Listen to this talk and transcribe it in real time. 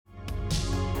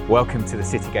Welcome to the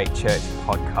Citygate Church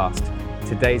podcast.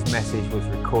 Today's message was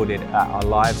recorded at our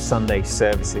live Sunday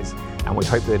services, and we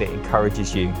hope that it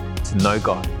encourages you to know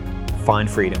God,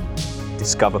 find freedom,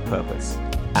 discover purpose,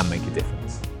 and make a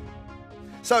difference.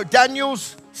 So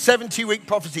Daniel's 70-week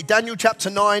prophecy, Daniel chapter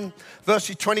 9,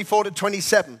 verses 24 to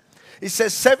 27. It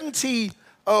says 70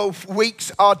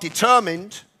 weeks are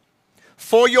determined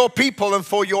for your people and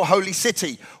for your holy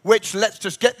city, which, let's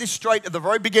just get this straight at the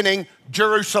very beginning,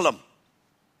 Jerusalem,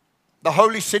 the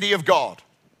holy city of God.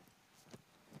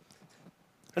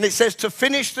 And it says to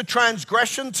finish the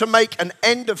transgression, to make an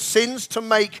end of sins, to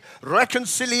make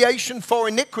reconciliation for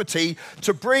iniquity,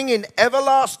 to bring in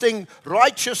everlasting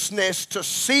righteousness, to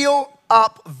seal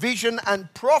up vision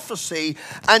and prophecy,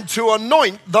 and to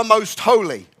anoint the most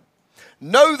holy.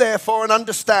 Know therefore and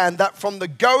understand that from the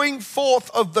going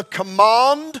forth of the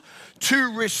command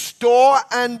to restore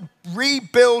and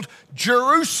rebuild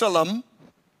Jerusalem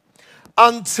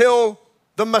until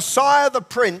the Messiah the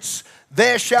Prince,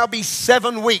 there shall be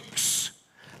 7 weeks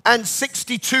and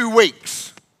 62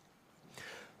 weeks.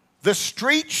 The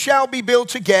street shall be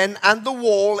built again and the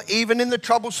wall, even in the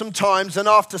troublesome times, and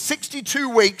after 62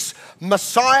 weeks,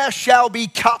 Messiah shall be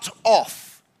cut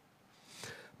off,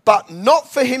 but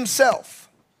not for himself.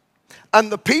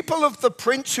 And the people of the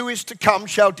prince who is to come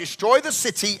shall destroy the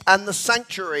city and the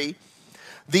sanctuary.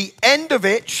 The end of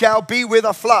it shall be with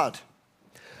a flood,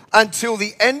 until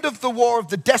the end of the war of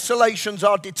the desolations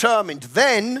are determined.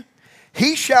 Then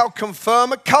he shall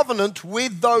confirm a covenant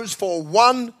with those for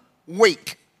 1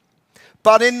 week.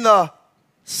 But in the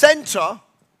center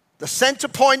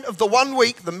point of the 1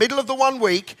 week, the middle of the 1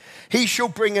 week, he shall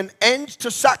bring an end to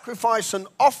sacrifice and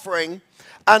offering,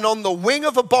 and on the wing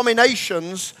of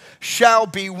abominations shall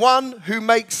be one who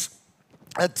makes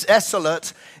a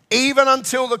desolate, even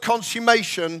until the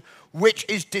consummation which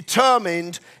is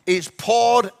determined is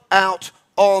poured out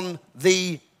on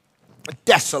the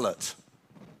desolate.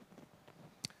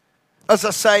 As I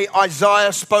say,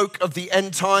 Isaiah spoke of the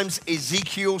end times.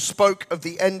 Ezekiel spoke of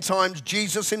the end times.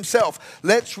 Jesus himself.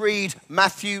 Let's read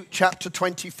Matthew chapter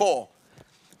 24,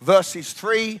 verses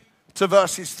 3 to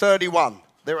verses 31.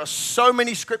 There are so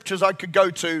many scriptures I could go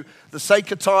to. For the sake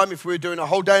of time, if we were doing a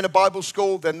whole day in a Bible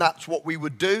school, then that's what we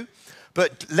would do.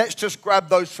 But let's just grab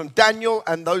those from Daniel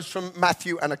and those from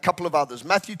Matthew and a couple of others.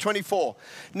 Matthew 24.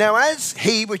 Now as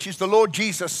he, which is the Lord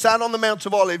Jesus, sat on the Mount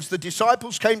of Olives, the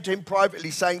disciples came to him privately,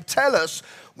 saying, "Tell us,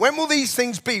 when will these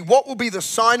things be? What will be the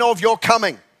sign of your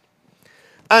coming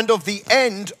and of the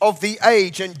end of the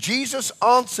age?" And Jesus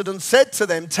answered and said to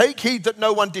them, "Take heed that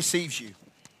no one deceives you.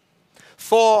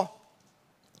 For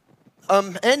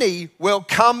any will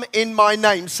come in my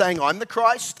name, saying, I'm the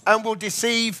Christ, and will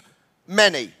deceive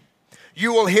many.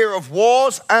 You will hear of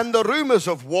wars and the rumors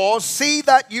of wars. See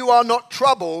that you are not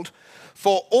troubled,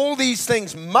 for all these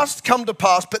things must come to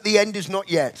pass, but the end is not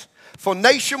yet. For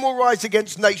nation will rise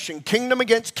against nation, kingdom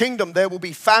against kingdom. There will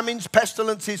be famines,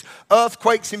 pestilences,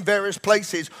 earthquakes in various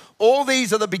places. All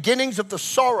these are the beginnings of the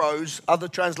sorrows. Other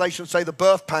translations say the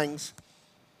birth pangs.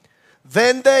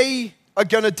 Then they are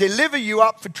going to deliver you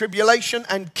up for tribulation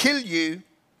and kill you,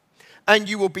 and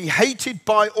you will be hated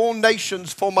by all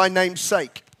nations for my name's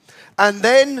sake. And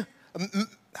then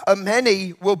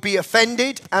many will be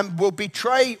offended and will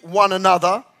betray one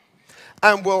another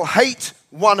and will hate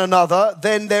one another.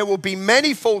 Then there will be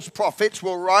many false prophets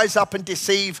will rise up and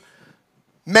deceive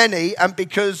many. And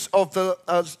because of the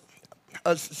as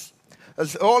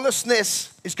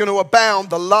lawlessness is going to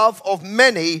abound, the love of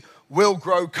many will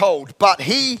grow cold. But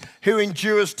he who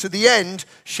endures to the end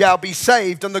shall be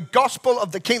saved. And the gospel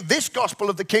of the king, this gospel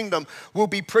of the kingdom, will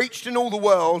be preached in all the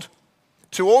world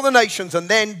to all the nations, and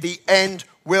then the end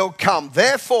will come.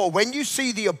 Therefore, when you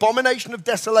see the abomination of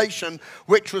desolation,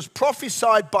 which was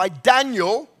prophesied by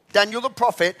Daniel the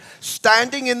prophet,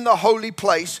 standing in the holy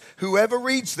place, whoever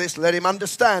reads this, let him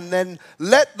understand. Then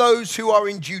let those who are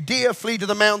in Judea flee to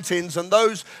the mountains, and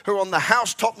those who are on the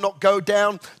housetop not go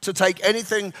down to take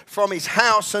anything from his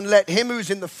house, and let him who's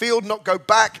in the field not go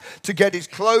back to get his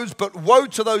clothes. But woe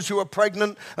to those who are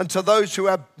pregnant and to those who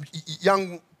have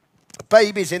young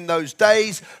babies in those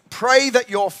days. Pray that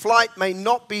your flight may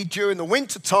not be during the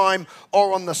winter time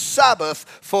or on the Sabbath,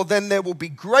 for then there will be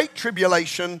great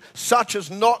tribulation, such as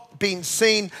not been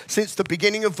seen since the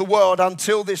beginning of the world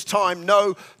until this time,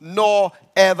 no, nor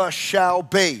forever shall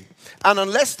be. And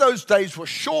unless those days were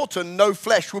shortened, no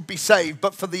flesh would be saved.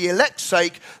 But for the elect's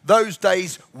sake, those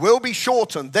days will be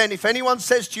shortened. Then if anyone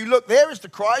says to you, look, there is the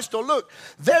Christ, or look,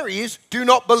 there he is, do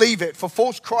not believe it. For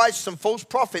false Christs and false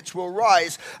prophets will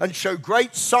rise and show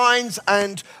great signs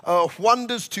and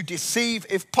wonders to deceive,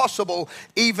 if possible,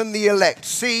 even the elect.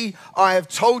 See, I have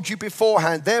told you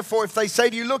beforehand. Therefore, if they say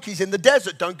to you, look, he's in the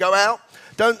desert, don't go out.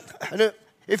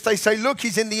 If they say, look,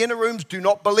 he's in the inner rooms, do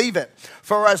not believe it.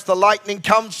 For as the lightning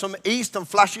comes from the east and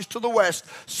flashes to the west,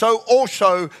 so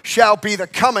also shall be the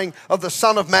coming of the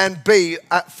Son of Man be.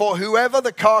 For wherever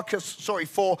the carcass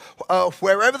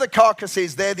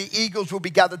is, there the eagles will be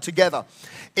gathered together.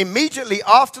 Immediately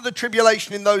after the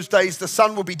tribulation in those days, the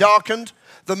sun will be darkened,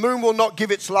 the moon will not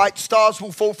give its light, stars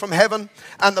will fall from heaven,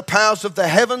 and the powers of the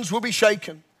heavens will be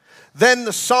shaken. Then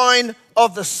the sign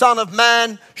of the Son of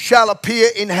Man shall appear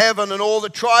in heaven, and all the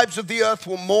tribes of the earth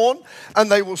will mourn,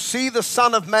 and they will see the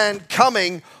Son of Man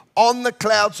coming on the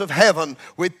clouds of heaven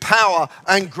with power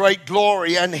and great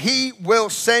glory. And he will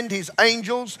send his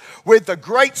angels with the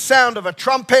great sound of a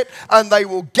trumpet, and they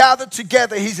will gather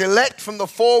together his elect from the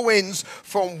four winds,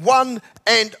 from one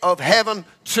end of heaven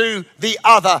to the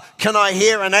other. Can I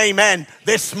hear an amen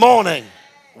this morning?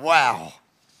 Wow.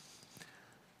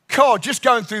 God, just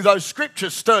going through those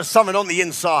scriptures stirs something on the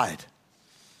inside.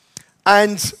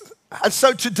 And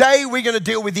so today we're going to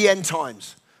deal with the end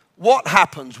times. What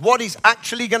happens? What is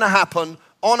actually going to happen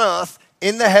on earth,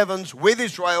 in the heavens, with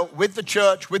Israel, with the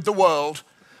church, with the world?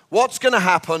 What's going to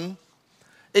happen?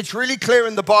 It's really clear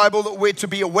in the Bible that we're to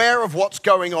be aware of what's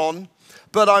going on,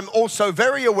 but I'm also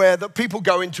very aware that people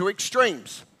go into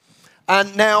extremes.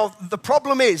 And now the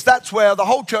problem is that's where the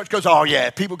whole church goes, oh yeah,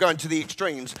 people go into the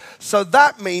extremes. So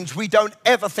that means we don't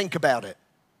ever think about it.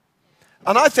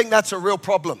 And I think that's a real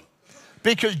problem.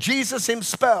 Because Jesus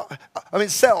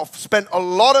himself spent a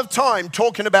lot of time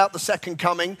talking about the second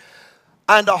coming.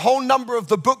 And a whole number of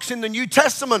the books in the New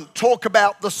Testament talk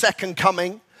about the second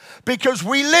coming. Because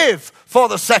we live for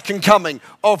the second coming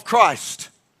of Christ.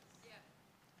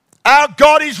 Our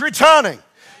God is returning.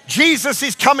 Jesus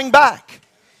is coming back.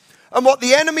 And what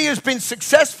the enemy has been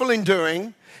successful in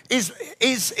doing is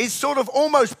sort of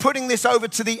almost putting this over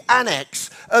to the annex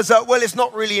as well, it's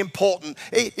not really important.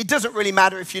 It doesn't really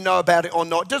matter if you know about it or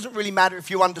not. It doesn't really matter if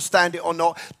you understand it or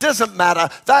not. Doesn't matter.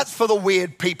 That's for the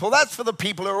weird people. That's for the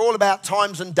people who are all about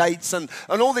times and dates and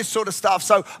all this sort of stuff.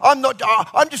 So I'm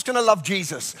just going to love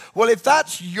Jesus. Well, if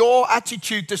that's your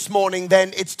attitude this morning,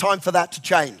 then it's time for that to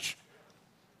change.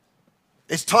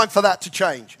 It's time for that to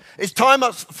change. It's time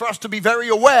for us to be very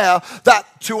aware that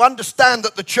to understand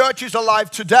that the church is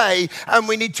alive today, and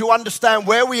we need to understand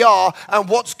where we are and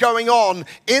what's going on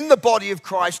in the body of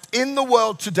Christ, in the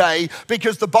world today,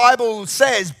 because the Bible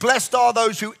says, blessed are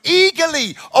those who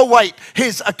eagerly await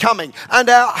his coming. And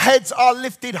our heads are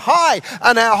lifted high,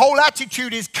 and our whole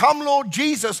attitude is, come Lord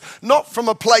Jesus, not from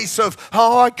a place of,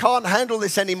 oh, I can't handle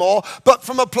this anymore, but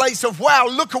from a place of, wow,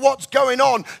 look at what's going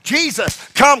on. Jesus,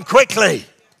 come quickly.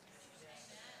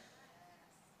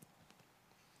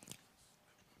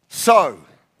 So,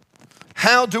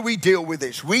 how do we deal with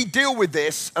this? We deal with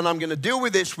this, and I'm going to deal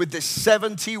with this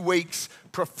 70 weeks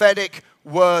prophetic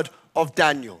word of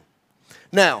Daniel.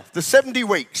 Now, the 70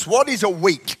 weeks, what is a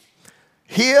week?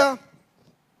 Here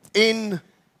in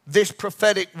this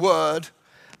prophetic word,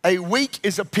 a week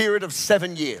is a period of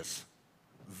 7 years,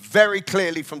 very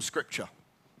clearly from Scripture.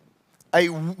 A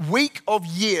week of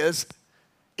years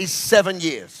is 7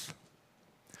 years.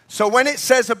 So when it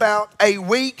says about a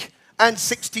week and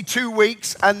 62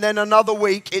 weeks, and then another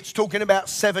week, it's talking about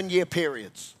 7-year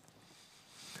periods.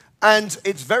 And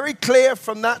it's very clear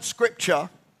from that scripture,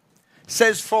 it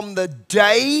says from the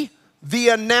day the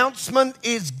announcement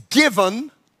is given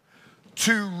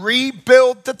to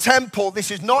rebuild the temple.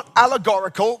 This is not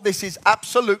allegorical, this is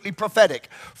absolutely prophetic.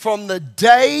 From the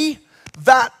day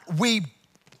that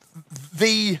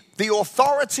the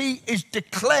authority is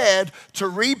declared to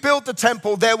rebuild the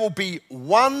temple, there will be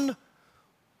 1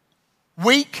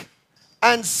 week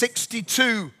and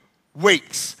 62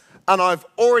 weeks. And I've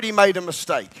already made a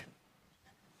mistake.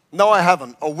 No, I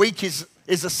haven't. A week is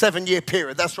a 7-year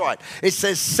period. That's right. It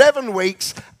says 7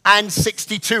 weeks and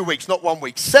 62 weeks, not 1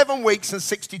 week. 7 weeks and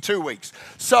 62 weeks.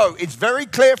 So it's very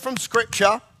clear from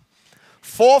Scripture,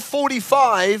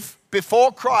 445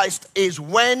 before Christ is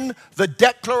when the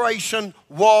declaration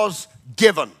was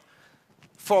given.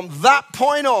 From that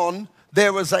point on,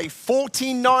 there was a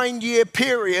 49-year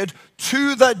period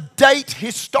to the date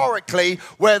historically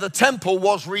where the temple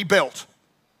was rebuilt.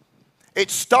 It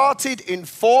started in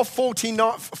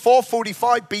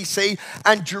 445 BC,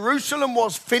 and Jerusalem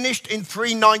was finished in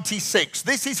 396.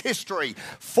 This is history.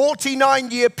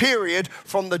 49-year period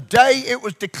from the day it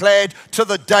was declared to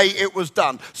the day it was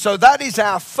done. So that is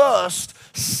our first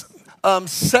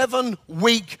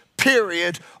 7-week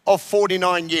period of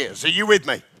 49 years. Are you with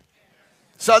me?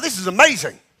 So this is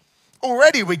amazing.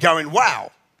 Already we're going,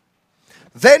 wow.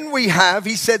 Then we have,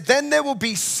 he said, then there will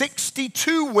be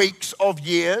 62 weeks of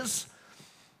years.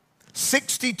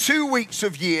 62 weeks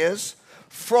of years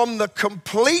from the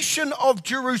completion of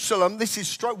Jerusalem. This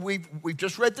is we've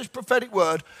just read this prophetic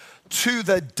word, to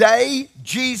the day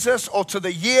Jesus, or to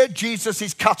the year Jesus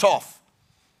is cut off.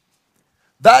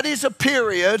 That is a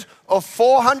period of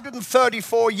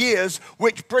 434 years,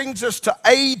 which brings us to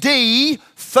AD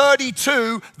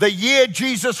 32, the year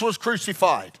Jesus was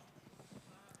crucified.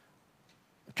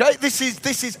 Okay, this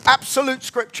is absolute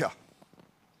scripture.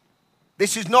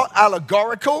 This is not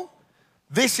allegorical.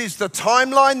 This is the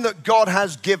timeline that God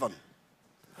has given.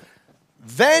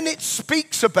 Then it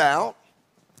speaks about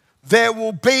there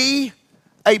will be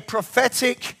a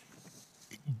prophetic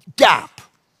gap.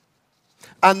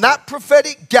 And that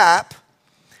prophetic gap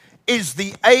is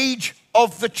the age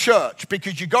of the church.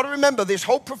 Because you've got to remember, this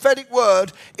whole prophetic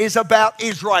word is about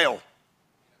Israel.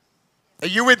 Are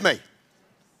you with me?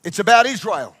 It's about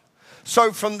Israel.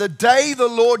 So from the day the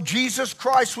Lord Jesus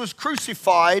Christ was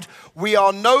crucified, we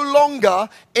are no longer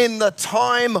in the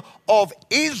time of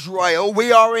Israel.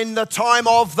 We are in the time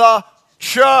of the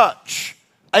church.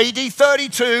 AD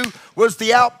 32 was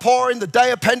the outpouring, the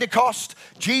day of Pentecost.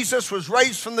 Jesus was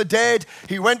raised from the dead.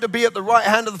 He went to be at the right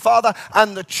hand of the Father,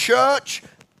 and the church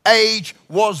age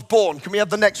was born. Can we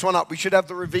have the next one up? We should have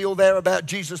the reveal there about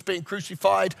Jesus being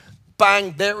crucified.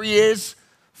 Bang, there he is.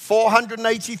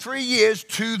 483 years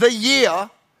to the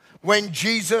year when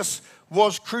Jesus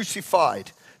was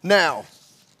crucified. Now,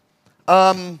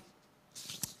 okay,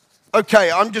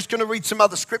 I'm just going to read some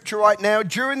other scripture right now.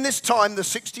 During this time, the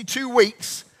 62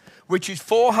 weeks, which is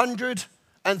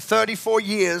 434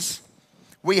 years,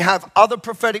 we have other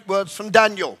prophetic words from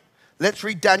Daniel. Let's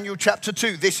read Daniel chapter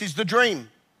 2. This is the dream.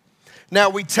 Now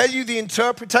we tell you the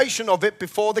interpretation of it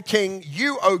before the king.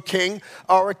 You, O king,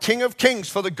 are a king of kings,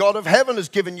 for the God of heaven has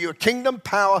given you a kingdom,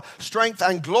 power, strength,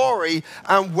 and glory.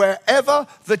 And wherever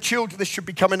the children, this should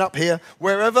be coming up here,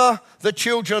 wherever the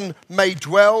children may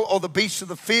dwell, or the beasts of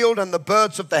the field and the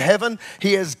birds of the heaven,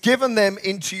 he has given them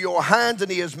into your hand,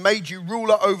 and he has made you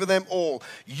ruler over them all.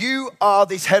 You are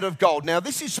this head of gold. Now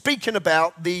this is speaking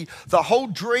about the whole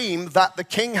dream that the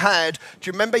king had. Do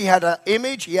you remember he had an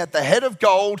image? He had the head of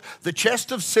gold, the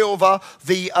chest of silver,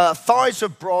 the thighs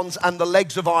of bronze, and the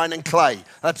legs of iron and clay.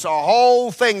 That's a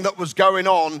whole thing that was going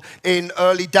on in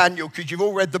early Daniel, because you've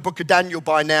all read the book of Daniel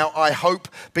by now, I hope,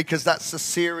 because that's the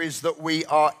series that we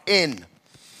are in.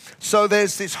 So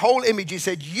there's this whole image. He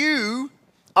said, you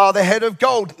are the head of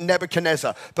gold,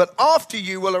 Nebuchadnezzar. But after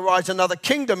you will arise another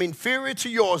kingdom inferior to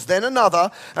yours, then another,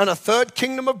 and a third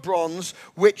kingdom of bronze,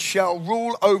 which shall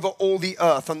rule over all the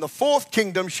earth. And the fourth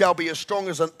kingdom shall be as strong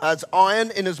as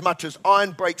iron, inasmuch as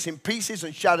iron breaks in pieces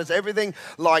and shatters everything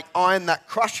like iron that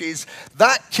crushes.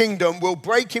 That kingdom will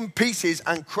break in pieces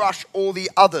and crush all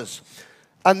the others.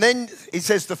 And then it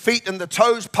says the feet and the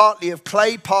toes, partly of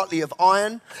clay, partly of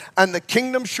iron. And the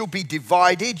kingdom shall be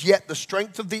divided, yet the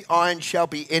strength of the iron shall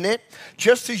be in it,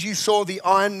 just as you saw the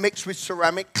iron mixed with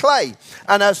ceramic clay.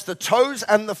 And as the toes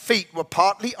and the feet were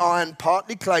partly iron,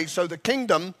 partly clay, so the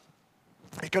kingdom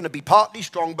is going to be partly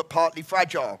strong but partly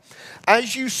fragile.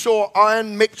 As you saw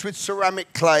iron mixed with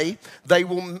ceramic clay, they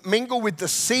will mingle with the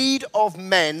seed of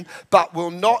men, but will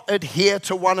not adhere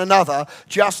to one another,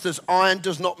 just as iron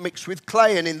does not mix with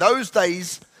clay. And in those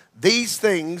days,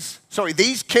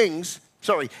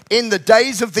 in the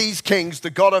days of these kings, the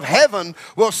God of heaven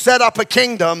will set up a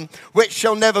kingdom which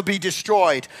shall never be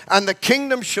destroyed. And the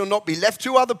kingdom shall not be left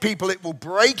to other people. It will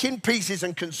break in pieces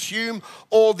and consume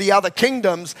all the other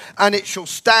kingdoms, and it shall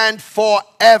stand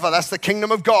forever. That's the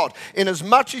kingdom of God.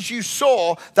 Inasmuch as you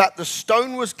saw that the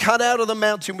stone was cut out of the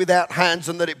mountain without hands,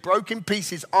 and that it broke in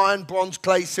pieces iron, bronze,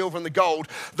 clay, silver, and the gold,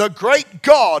 the great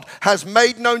God has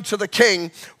made known to the king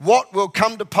what will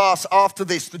come to pass after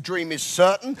this. The dream is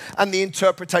certain, and the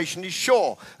interpretation is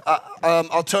sure.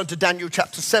 I'll turn to Daniel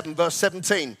chapter 7, verse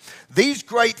 17. These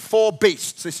great four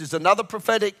beasts, this is another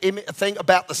prophetic thing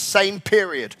about the same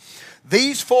period.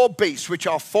 These four beasts, which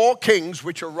are four kings,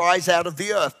 which arise out of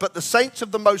the earth, but the saints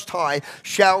of the Most High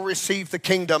shall receive the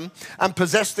kingdom and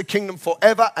possess the kingdom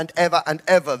forever and ever and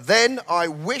ever. Then I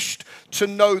wished to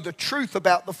know the truth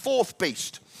about the fourth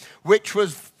beast, which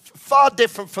was far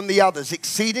different from the others,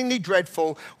 exceedingly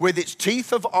dreadful, with its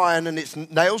teeth of iron and its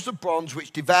nails of bronze,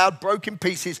 which devoured, broke in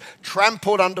pieces,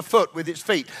 trampled underfoot with its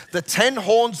feet. The 10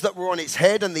 horns that were on its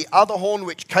head, and the other horn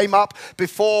which came up,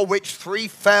 before which 3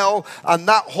 fell, and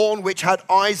that horn which had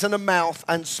eyes and a mouth,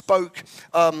 and spoke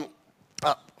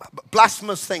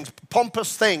blasphemous things,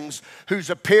 pompous things,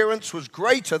 whose appearance was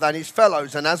greater than his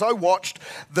fellows. And as I watched,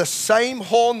 the same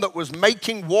horn that was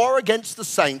making war against the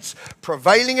saints,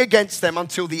 prevailing against them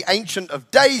until the Ancient of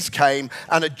Days came,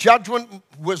 and a judgment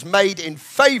was made in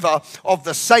favor of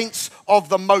the saints of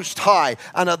the Most High.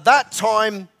 And at that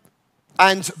time,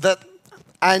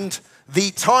 the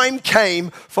time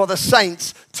came for the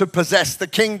saints to possess the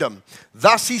kingdom.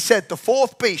 Thus he said, the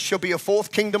fourth beast shall be a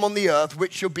fourth kingdom on the earth,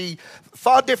 which shall be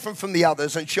far different from the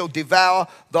others, and shall devour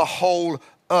the whole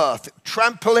earth,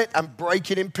 trample it and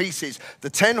break it in pieces. The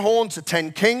 10 horns are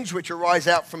 10 kings which arise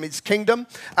out from its kingdom,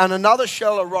 and another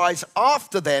shall arise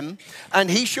after them, and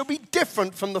he shall be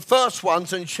different from the first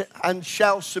ones, and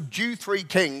shall subdue 3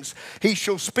 kings. He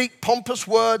shall speak pompous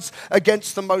words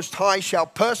against the Most High, shall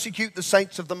persecute the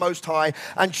saints of the Most High,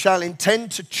 and shall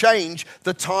intend to change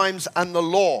the times and the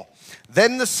law.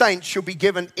 Then the saints shall be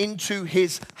given into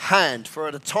his hand for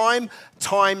at a time,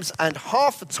 times, and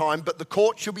half a time, but the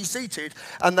court shall be seated,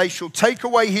 and they shall take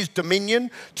away his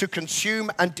dominion to consume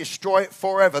and destroy it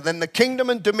forever. Then the kingdom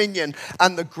and dominion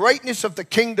and the greatness of the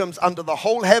kingdoms under the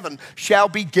whole heaven shall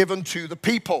be given to the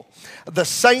people. The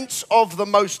saints of the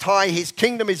Most High, his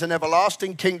kingdom is an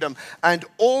everlasting kingdom, and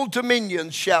all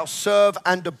dominions shall serve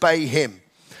and obey him.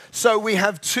 So we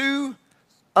have 2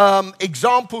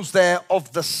 examples there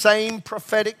of the same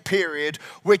prophetic period,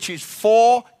 which is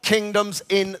 4 kingdoms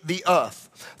in the earth.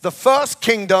 The first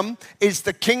kingdom is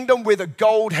the kingdom with a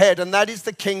gold head, and that is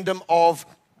the kingdom of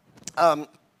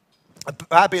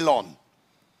Babylon.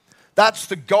 That's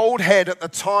the gold head at the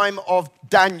time of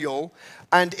Daniel.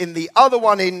 And in the other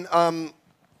one in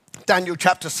Daniel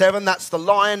chapter 7, that's the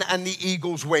lion and the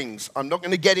eagle's wings. I'm not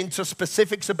going to get into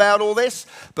specifics about all this,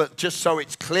 but just so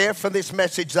it's clear for this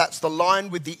message, that's the lion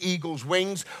with the eagle's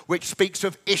wings, which speaks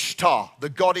of Ishtar, the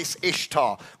goddess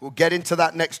Ishtar. We'll get into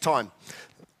that next time.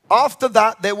 After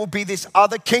that, there will be this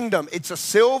other kingdom. It's a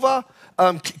silver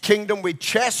kingdom with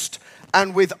chest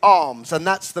and with arms, and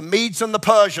that's the Medes and the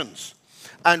Persians.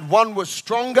 And one was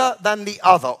stronger than the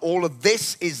other. All of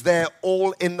this is there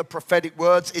all in the prophetic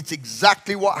words. It's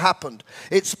exactly what happened.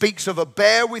 It speaks of a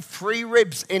bear with 3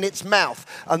 ribs in its mouth.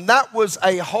 And that was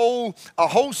a whole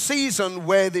season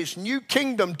where this new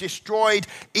kingdom destroyed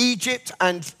Egypt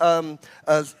and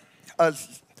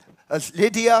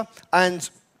Lydia and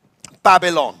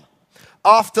Babylon.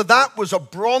 After that was a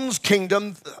bronze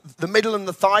kingdom, the middle and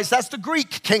the thighs. That's the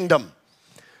Greek kingdom.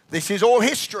 This is all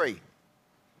history.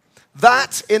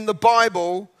 That in the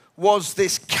Bible was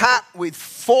this cat with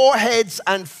 4 heads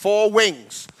and 4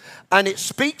 wings. And it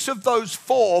speaks of those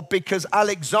 4 because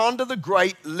Alexander the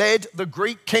Great led the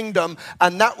Greek kingdom,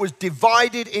 and that was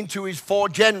divided into his 4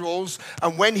 generals.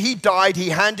 And when he died, he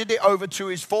handed it over to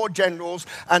his 4 generals.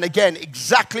 And again,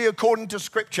 exactly according to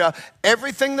Scripture,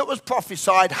 everything that was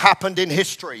prophesied happened in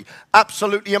history.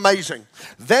 Absolutely amazing.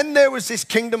 Then there was this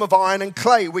kingdom of iron and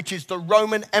clay, which is the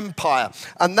Roman Empire.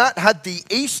 And that had the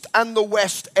east and the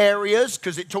west areas,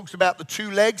 because it talks about the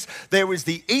 2 legs. There was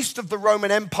the east of the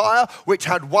Roman Empire, which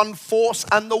had one force,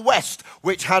 and the west,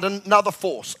 which had another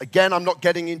force. Again, I'm not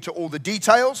getting into all the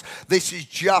details. This is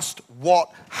just what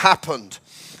happened.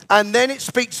 And then it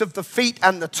speaks of the feet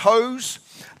and the toes,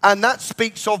 and that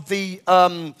speaks of the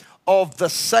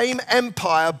same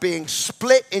empire being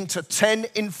split into 10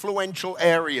 influential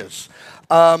areas.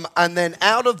 And then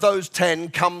out of those 10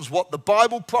 comes what the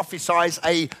Bible prophesies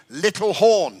a little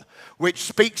horn, which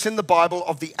speaks in the Bible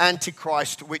of the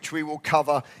Antichrist, which we will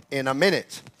cover in a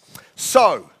minute.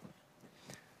 So,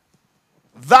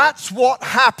 that's what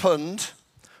happened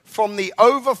from the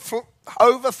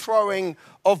overthrowing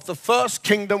of the first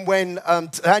kingdom when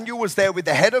Daniel was there with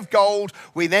the head of gold.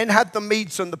 We then had the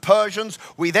Medes and the Persians.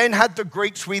 We then had the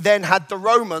Greeks. We then had the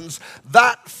Romans.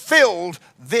 That filled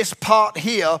this part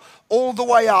here all the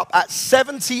way up. At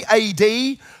 70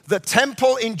 AD, the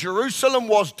temple in Jerusalem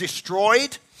was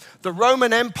destroyed. The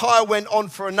Roman Empire went on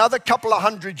for another couple of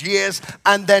 100 years,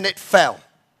 and then it fell.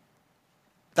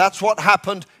 That's what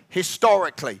happened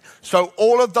historically. So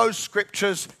all of those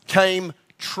scriptures came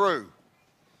true.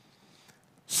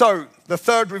 So the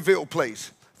third reveal,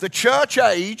 please. The church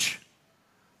age,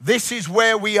 this is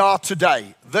where we are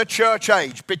today. The church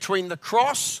age, between the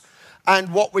cross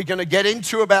and what we're going to get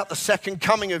into about the second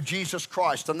coming of Jesus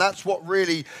Christ. And that's what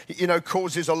really,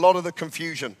 causes a lot of the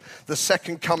confusion. The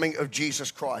second coming of Jesus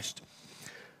Christ.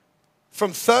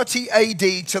 from 30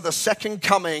 AD to the second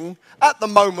coming, at the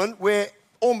moment, we're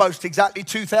almost exactly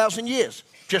 2,000 years.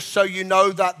 Just so you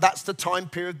know that that's the time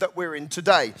period that we're in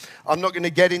today. I'm not going to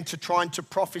get into trying to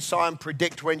prophesy and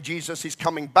predict when Jesus is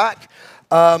coming back,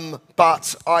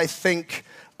 but I think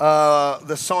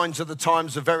the signs of the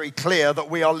times are very clear that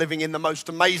we are living in the most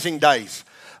amazing days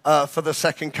for the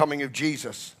second coming of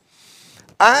Jesus.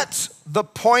 At the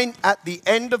point at the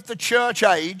end of the church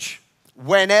age,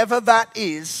 whenever that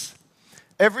is,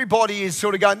 everybody is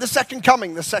sort of going, the second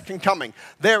coming, the second coming.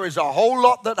 There is a whole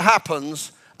lot that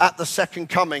happens at the second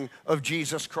coming of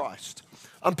Jesus Christ.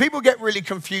 And people get really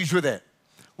confused with it.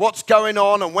 What's going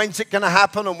on and when's it going to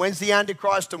happen and when's the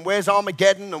Antichrist and where's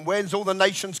Armageddon and when's all the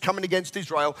nations coming against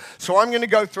Israel? So I'm going to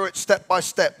go through it step by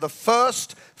step. The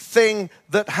first thing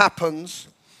that happens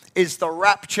is the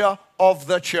rapture of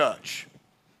the church.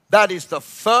 That is the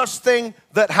first thing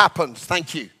that happens.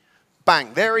 Thank you.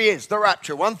 Bang, there he is, the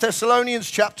rapture. 1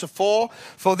 Thessalonians chapter 4.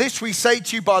 For this we say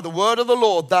to you by the word of the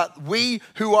Lord, that we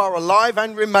who are alive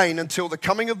and remain until the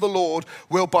coming of the Lord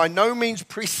will by no means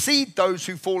precede those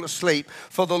who fall asleep.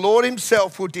 For the Lord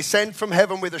himself will descend from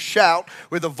heaven with a shout,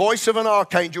 with the voice of an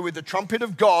archangel, with the trumpet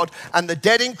of God, and the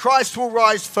dead in Christ will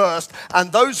rise first,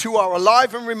 and those who are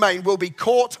alive and remain will be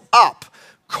caught up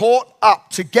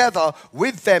together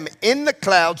with them in the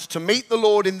clouds to meet the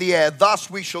Lord in the air. Thus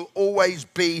we shall always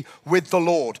be with the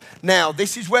Lord. Now,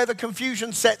 this is where the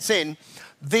confusion sets in.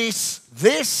 This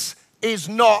is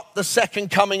not the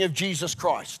second coming of Jesus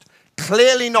Christ.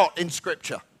 Clearly not in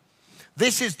Scripture.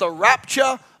 This is the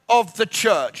rapture of the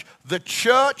church. The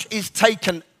church is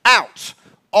taken out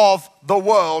of the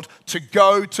world to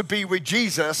go to be with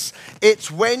Jesus. It's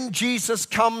when Jesus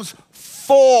comes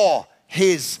for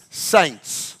his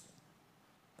saints.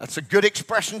 That's a good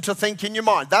expression to think in your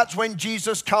mind. That's when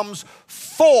Jesus comes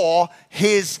for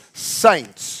his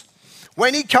saints.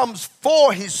 When he comes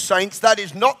for his saints, that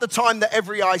is not the time that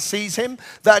every eye sees him.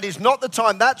 That is not the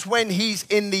time. That's when he's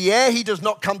in the air. He does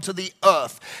not come to the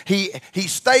earth. He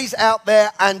stays out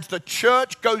there and the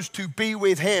church goes to be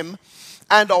with him.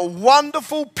 And a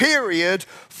wonderful period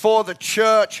for the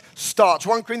church starts.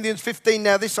 1 Corinthians 15,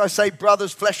 now this I say,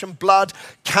 brothers, flesh and blood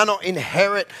cannot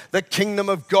inherit the kingdom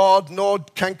of God, nor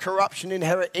can corruption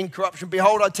inherit incorruption.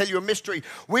 Behold, I tell you a mystery.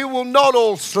 We will not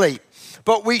all sleep,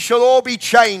 but we shall all be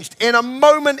changed in a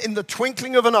moment, in the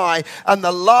twinkling of an eye, and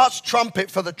the last trumpet,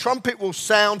 for the trumpet will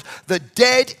sound. The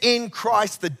dead in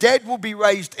Christ, the dead will be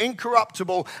raised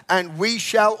incorruptible, and we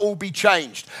shall all be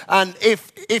changed. And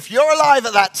if you're alive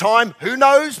at that time, who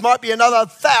knows, might be another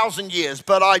 1,000 years,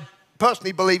 but I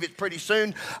personally believe it's pretty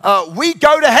soon, we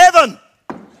go to heaven.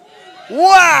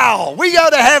 Wow, we go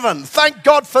to heaven. Thank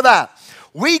God for that.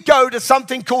 We go to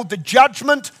something called the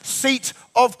judgment seat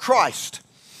of Christ.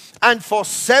 And for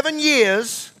 7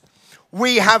 years,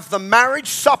 we have the marriage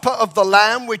supper of the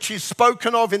Lamb, which is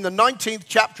spoken of in the 19th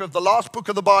chapter of the last book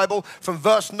of the Bible, from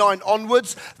verse 9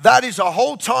 onwards. That is a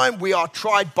whole time we are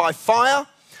tried by fire.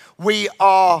 We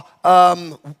are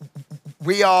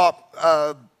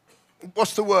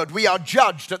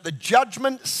judged at the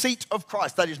judgment seat of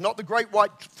Christ. That is not the great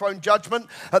white throne judgment.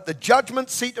 At the judgment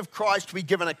seat of Christ, we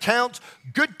give an account,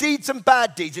 good deeds and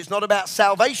bad deeds. It's not about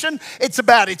salvation. It's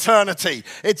about eternity.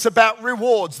 It's about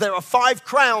rewards. There are 5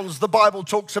 crowns the Bible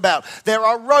talks about. There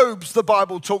are robes the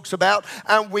Bible talks about.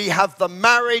 And we have the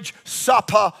marriage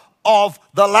supper of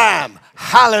the Lamb.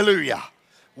 Hallelujah.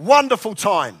 Wonderful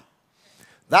time.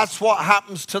 That's what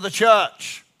happens to the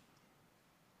church.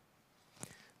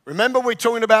 Remember, we're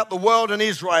talking about the world and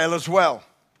Israel as well.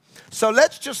 So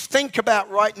let's just think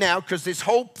about right now, because this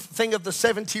whole thing of the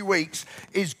 70 weeks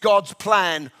is God's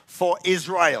plan for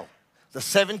Israel. The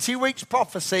 70 weeks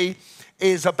prophecy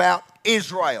is about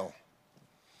Israel.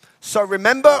 So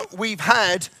remember, we've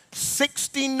had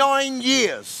 69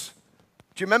 years.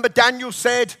 Do you remember Daniel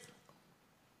said,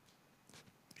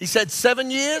 he said 7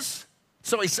 years?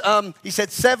 So he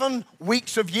said 7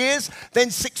 weeks of years,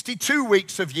 then 62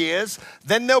 weeks of years,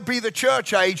 then there'll be the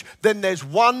church age, then there's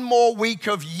 1 more week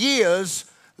of years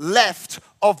left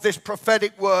of this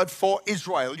prophetic word for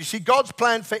Israel. You see, God's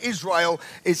plan for Israel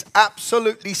is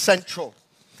absolutely central.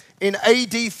 In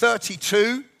AD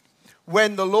 32,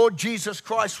 when the Lord Jesus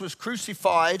Christ was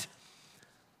crucified,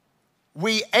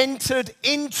 we entered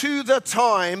into the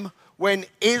time when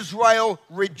Israel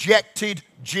rejected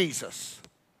Jesus.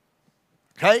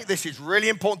 Okay, this is really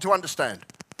important to understand.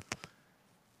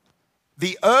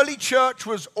 The early church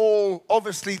was all,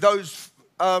 obviously, those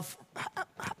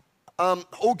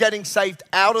all getting saved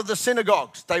out of the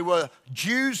synagogues. They were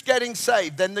Jews getting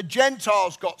saved. Then the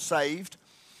Gentiles got saved.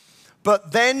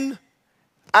 But then,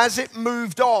 as it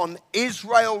moved on,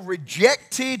 Israel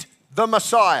rejected the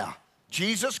Messiah.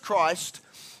 Jesus Christ,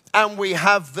 and we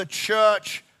have the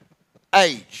church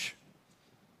age.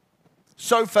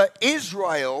 So for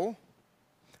Israel,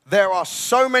 there are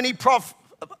so many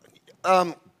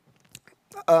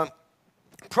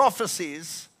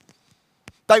prophecies.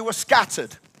 They were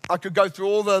scattered. I could go through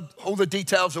all the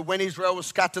details of when Israel was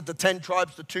scattered, the 10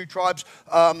 tribes, the 2 tribes,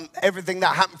 everything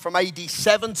that happened from AD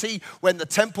 70 when the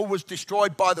temple was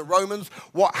destroyed by the Romans,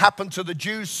 what happened to the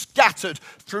Jews scattered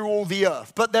through all the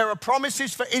earth. But there are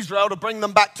promises for Israel to bring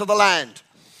them back to the land.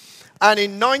 And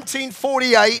in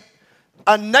 1948,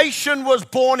 a nation was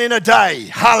born in a day.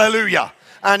 Hallelujah.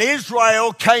 And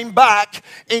Israel came back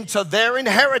into their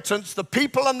inheritance. The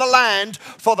people and the land,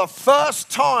 for the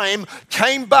first time,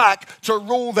 came back to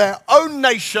rule their own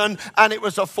nation. And it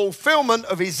was a fulfillment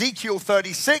of Ezekiel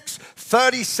 36,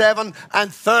 37,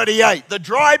 and 38. The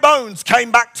dry bones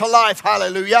came back to life.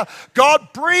 Hallelujah. God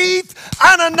breathed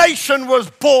and a nation was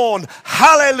born.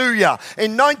 Hallelujah.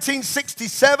 In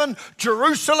 1967,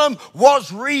 Jerusalem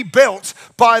was rebuilt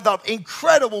by the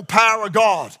incredible power of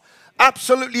God.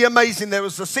 Absolutely amazing. There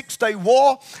was a 6-day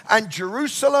war, and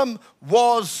Jerusalem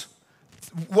was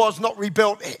not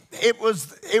rebuilt. It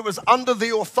was under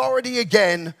the authority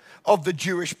again of the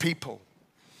Jewish people.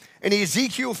 In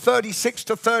Ezekiel 36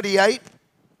 to 38,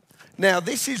 now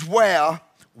this is where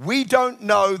we don't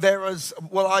know. I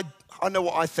know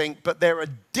what I think, but there are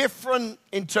different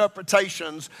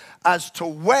interpretations as to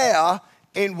where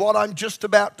in what I'm just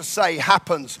about to say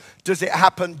happens. Does it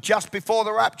happen just before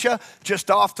the rapture, just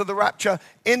after the rapture,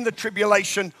 in the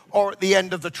tribulation, or at the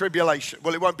end of the tribulation?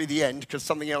 Well, it won't be the end because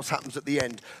something else happens at the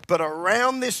end. But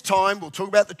around this time, we'll talk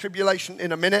about the tribulation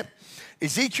in a minute.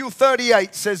 Ezekiel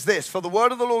 38 says this, "For the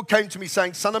word of the Lord came to me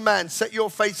saying, Son of man, set your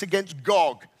face against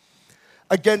Gog,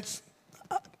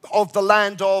 of the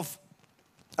land of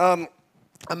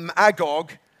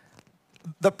Magog,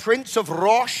 the prince of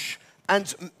Rosh,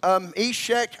 and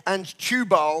Meshech and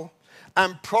Tubal,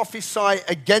 and prophesy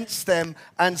against them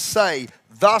and say,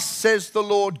 Thus says the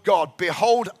Lord God,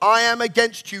 Behold, I am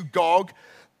against you, Gog,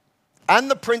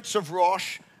 and the prince of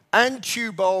Rosh, and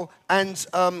Tubal, and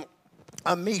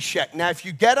Meshech." Now, if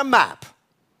you get a map,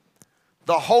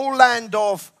 the whole land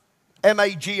of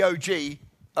Magog,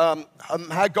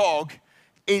 Magog,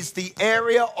 is the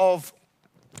area of,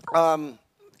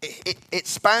 it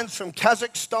spans from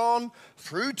Kazakhstan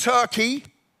through Turkey,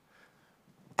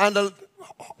 and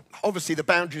obviously the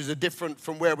boundaries are different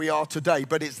from where we are today,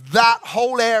 but it's that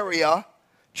whole area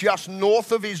just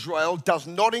north of Israel, does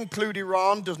not include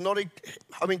Iran, does not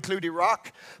include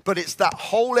Iraq, but it's that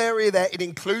whole area there. It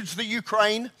includes the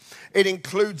Ukraine, it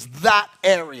includes that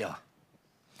area.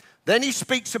 Then he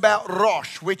speaks about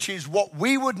Rosh, which is what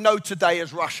we would know today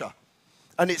as Russia,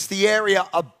 and it's the area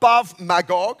above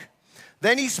Magog.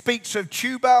 Then he speaks of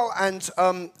Tubal and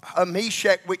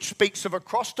Meshech, which speaks of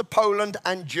across to Poland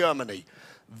and Germany.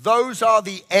 Those are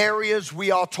the areas we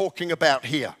are talking about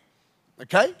here.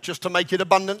 Okay? Just to make it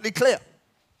abundantly clear.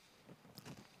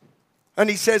 And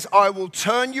he says, "I will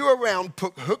turn you around,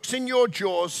 put hooks in your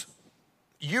jaws,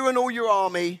 you and all your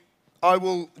army.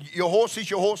 Your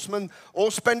horses, your horsemen, all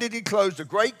splendidly clothed, a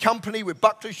great company with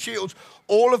bucklers, shields,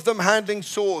 all of them handling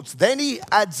swords." Then he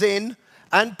adds in,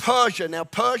 "and Persia." Now,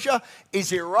 Persia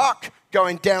is Iraq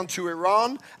going down to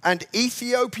Iran, and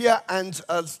Ethiopia and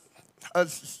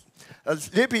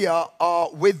Libya are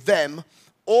with them,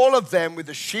 all of them with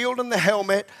the shield and the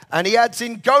helmet. And he adds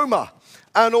in Gomer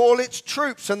and all its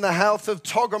troops, and the house of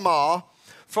Togarmah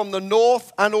from the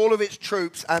north and all of its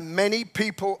troops, and many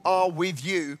people are with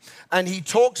you. And he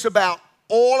talks about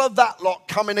all of that lot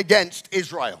coming against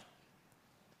Israel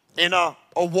in a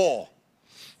war.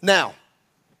 Now,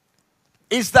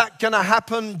 is that going to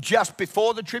happen just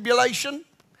before the tribulation?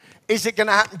 Is it going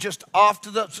to happen just after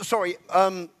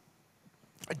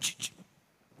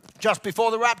just before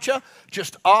the rapture?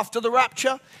 Just after the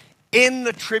rapture? In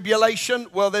the tribulation?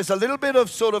 Well, there's a little bit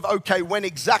of okay, when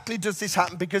exactly does this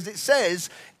happen? Because it says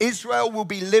Israel will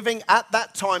be living at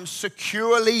that time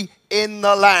securely in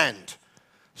the land.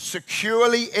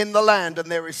 Securely in the land.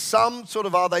 And there is some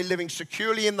are they living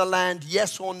securely in the land?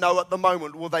 Yes or no at the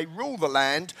moment. Will they rule the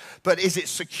land? But is it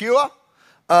secure?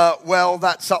 Well,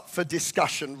 that's up for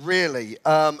discussion, really.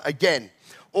 Again,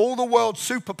 all the world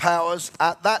superpowers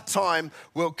at that time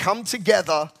will come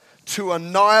together to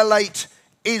annihilate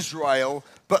Israel.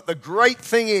 But the great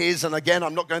thing is, and again,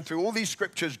 I'm not going through all these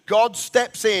scriptures, God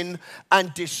steps in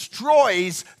and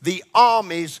destroys the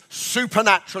armies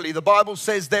supernaturally. The Bible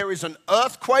says there is an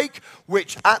earthquake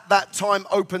which at that time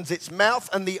opens its mouth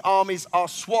and the armies are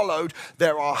swallowed.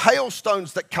 There are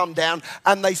hailstones that come down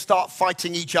and they start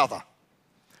fighting each other.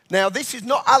 Now, this is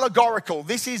not allegorical.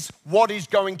 This is what is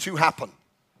going to happen.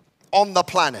 on the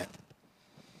planet.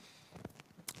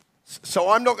 So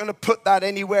I'm not going to put that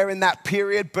anywhere in that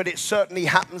period, but it certainly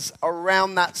happens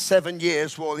around that 7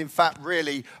 years. Well, in fact,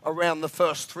 really around the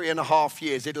first 3.5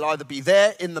 years. It'll either be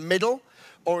there in the middle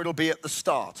or it'll be at the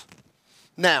start.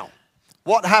 Now,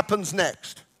 what happens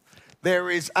next? There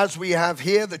is, as we have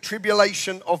here, the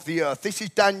tribulation of the earth. This is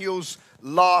Daniel's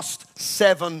last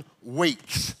 7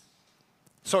 weeks.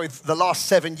 Sorry, the last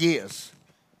 7 years.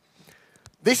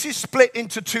 This is split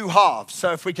into 2 halves.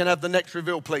 So if we can have the next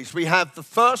reveal, please. We have the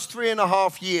first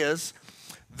 3.5 years.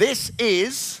 This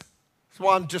is, that's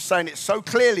why I'm just saying it so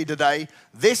clearly today,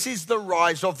 this is the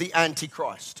rise of the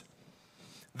Antichrist.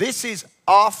 This is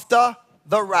after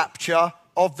the rapture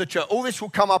of the church. All this will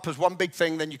come up as one big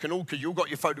thing, then you can all, because you've got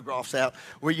your photographs out,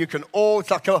 where you can all, it's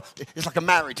like a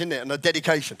marriage, isn't it, and a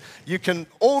dedication.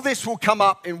 All this will come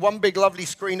up in one big lovely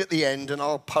screen at the end, and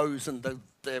I'll pose, and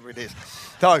there it is.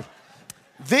 So,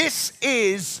 This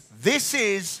is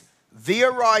the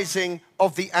arising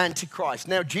of the Antichrist.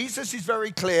 Now, Jesus is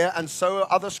very clear, and so are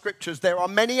other scriptures. There are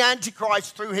many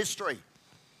Antichrists through history.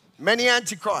 Many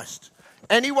Antichrists.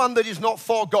 Anyone that is not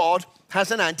for God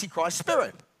has an Antichrist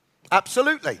spirit.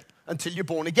 Absolutely. Until you're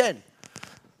born again.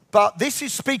 But this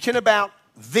is speaking about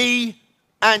the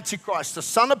Antichrist, the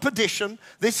son of perdition.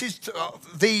 This is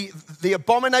the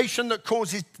abomination that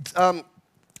causes a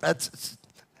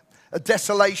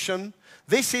desolation.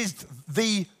 This is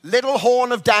the little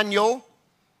horn of Daniel.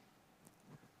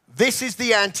 This is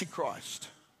the Antichrist.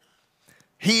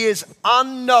 He is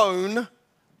unknown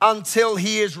until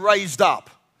he is raised up.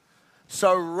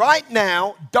 So right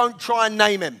now, don't try and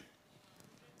name him,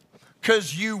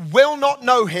 because you will not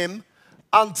know him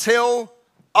until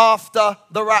after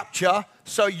the rapture.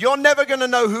 So you're never going to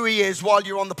know who he is while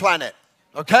you're on the planet.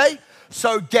 Okay?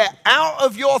 So get out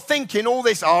of your thinking all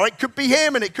this, oh, it could be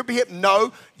him and it could be him.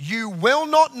 No, you will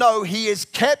not know. He is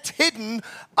kept hidden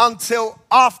until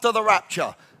after the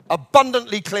rapture.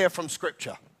 Abundantly clear from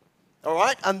Scripture. All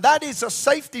right? And that is a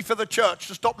safety for the church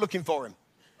to stop looking for him.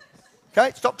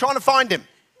 Okay? Stop trying to find him.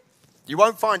 You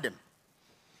won't find him.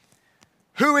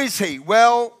 Who is he?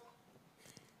 Well,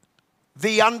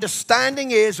 the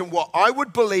understanding is, and what I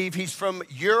would believe, he's from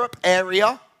Europe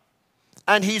area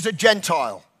and he's a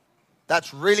Gentile.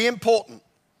 That's really important.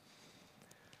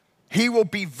 He will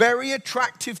be very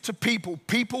attractive to people.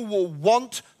 People will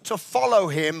want to follow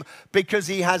him because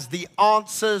he has the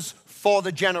answers for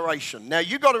the generation. Now,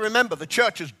 you've got to remember, the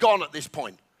church is gone at this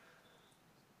point.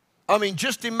 I mean,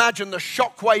 just imagine the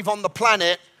shockwave on the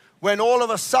planet when all of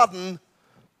a sudden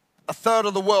a third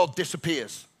of the world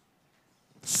disappears.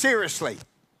 Seriously.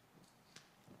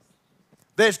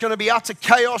 There's going to be utter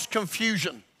chaos,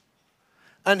 confusion.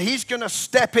 And he's going to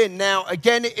step in. Now,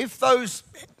 again, if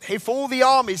all the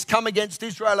armies come against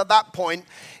Israel at that point,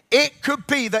 it could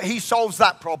be that he solves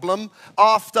that problem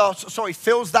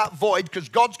fills that void, because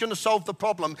God's going to solve the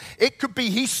problem. It could be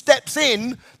he steps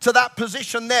in to that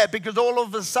position there, because all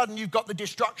of a sudden you've got the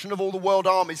destruction of all the world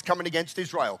armies coming against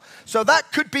Israel. So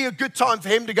that could be a good time for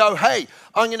him to go, hey,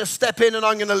 I'm going to step in and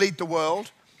I'm going to lead the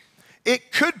world.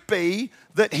 It could be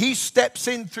that he steps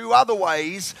in through other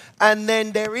ways, and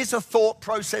then there is a thought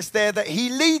process there that he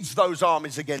leads those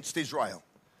armies against Israel.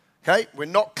 Okay, we're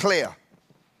not clear.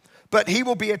 But he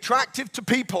will be attractive to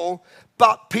people,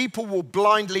 but people will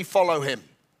blindly follow him.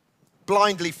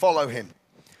 Blindly follow him.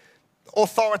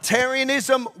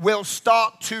 Authoritarianism will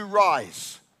start to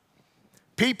rise.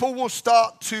 People will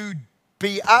start to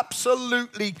be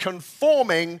absolutely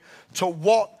conforming to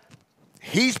what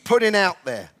he's putting out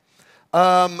there.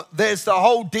 There's the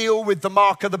whole deal with the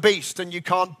mark of the beast, and you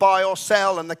can't buy or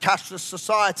sell, and the cashless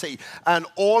society, and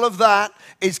all of that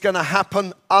is going to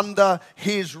happen under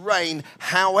his reign.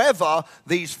 However,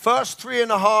 these first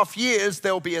 3.5 years,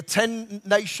 there'll be a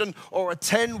 10-nation or a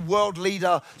 10-world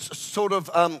leader sort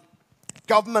of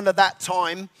government at that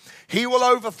time. He will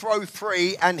overthrow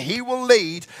 3 and he will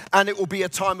lead, and it will be a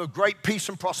time of great peace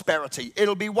and prosperity.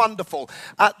 It'll be wonderful.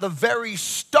 At the very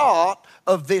start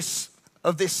of this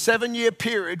 7-year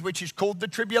period, which is called the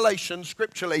tribulation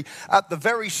scripturally, at the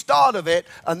very start of it,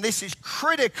 and this is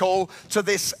critical to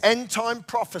this end time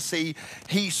prophecy,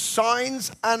 he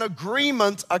signs an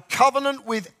agreement, a covenant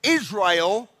with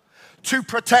Israel to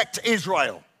protect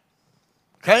Israel.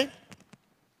 Okay?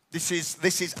 This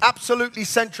is absolutely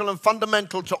central and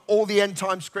fundamental to all the end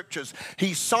time scriptures.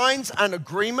 He signs an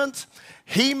agreement.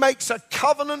 He makes a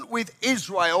covenant with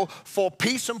Israel for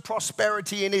peace and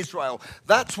prosperity in Israel.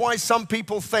 That's why some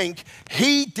people think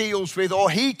he deals with, or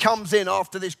he comes in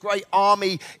after this great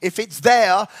army, if it's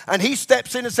there, and he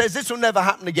steps in and says, this will never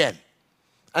happen again.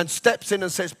 And steps in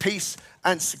and says, peace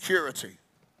and security.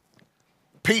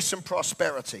 Peace and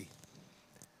prosperity.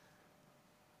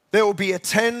 There will be a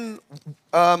 10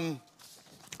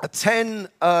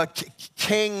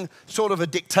 king sort of a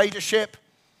dictatorship.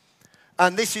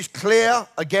 And this is clear,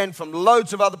 again, from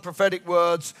loads of other prophetic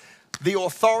words. The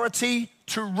authority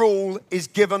to rule is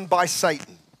given by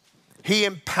Satan. He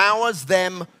empowers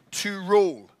them to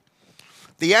rule.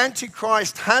 The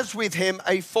Antichrist has with him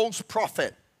a false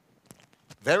prophet.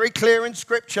 Very clear in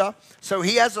Scripture. So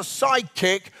he has a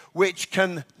sidekick which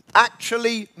can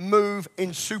actually move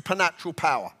in supernatural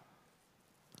power.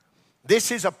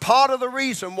 This is a part of the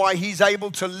reason why he's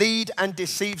able to lead and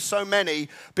deceive so many,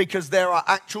 because there are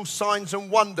actual signs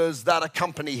and wonders that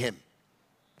accompany him.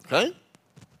 Okay?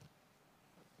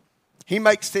 He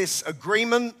makes this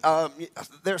agreement.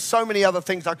 There are so many other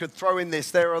things I could throw in this.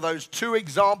 There are those two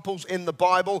examples in the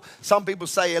Bible. Some people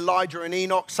say Elijah and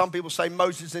Enoch. Some people say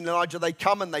Moses and Elijah. They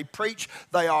come and they preach.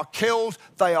 They are killed.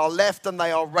 They are left and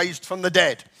they are raised from the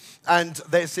dead. And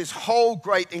there's this whole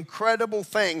great, incredible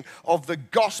thing of the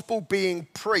gospel being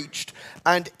preached.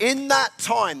 And in that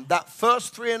time, that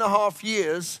first 3.5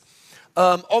 years,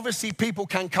 obviously people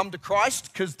can come to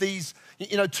Christ because these,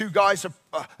 two guys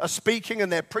are speaking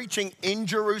and they're preaching in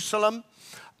Jerusalem.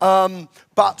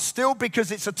 But still,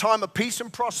 because it's a time of peace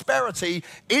and prosperity,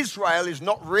 Israel is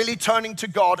not really turning to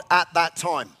God at that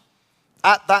time.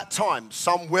 At that time.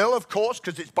 Some will, of course,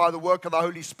 because it's by the work of the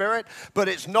Holy Spirit, but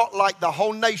it's not like the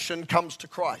whole nation comes to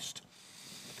Christ.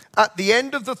 At the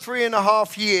end of the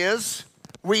 3.5 years,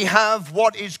 we have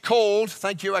what is called,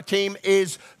 thank you, Hakeem,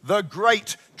 is the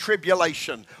Great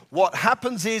Tribulation. What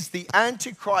happens is the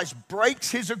Antichrist breaks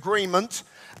his agreement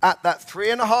at that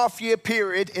 3.5 year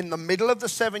period in the middle of the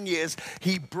 7 years.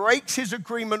 He breaks his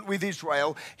agreement with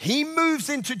Israel. He moves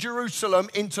into Jerusalem,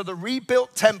 into the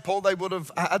rebuilt temple. They would have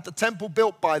had the temple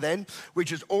built by then,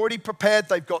 which is already prepared.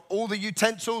 They've got all the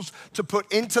utensils to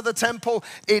put into the temple.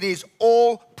 It is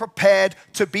all prepared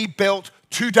to be built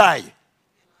today.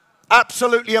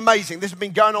 Absolutely amazing. This has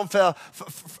been going on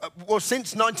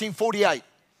since 1948.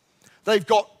 They've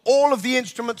got all of the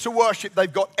instruments of worship.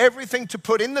 They've got everything to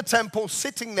put in the temple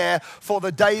sitting there for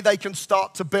the day they can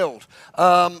start to build.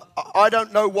 I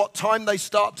don't know what time they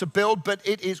start to build, but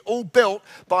it is all built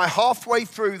by halfway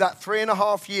through that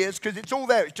 3.5 years, because it's all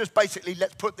there. It's just basically,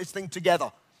 let's put this thing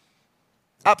together.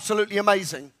 Absolutely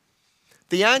amazing.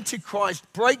 The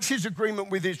Antichrist breaks his agreement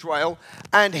with Israel,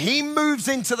 and he moves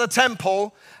into the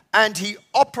temple, and he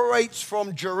operates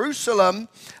from Jerusalem,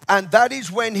 and that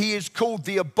is when he is called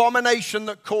the abomination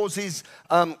that causes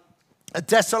a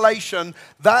desolation.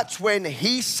 That's when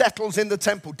he settles in the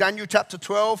temple. Daniel chapter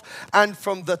 12. And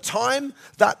from the time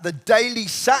that the daily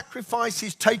sacrifice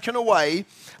is taken away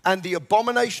and the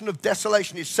abomination of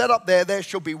desolation is set up there, there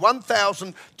shall be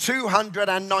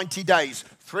 1,290 days,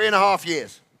 3.5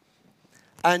 years.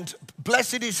 And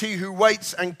blessed is he who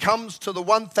waits and comes to the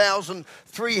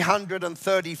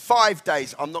 1,335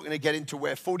 days. I'm not going to get into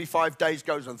where 45 days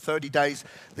goes and 30 days.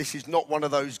 This is not one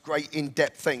of those great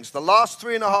in-depth things. The last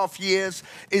 3.5 years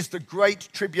is the Great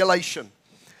Tribulation.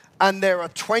 And there are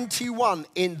 21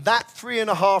 in that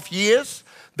 3.5 years.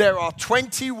 There are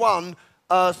 21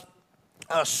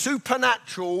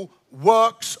 supernatural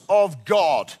works of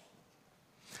God.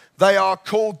 They are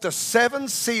called the 7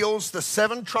 seals, the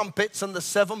 7 trumpets, and the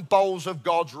 7 bowls of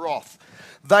God's wrath.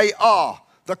 They are,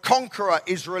 the conqueror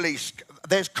is released.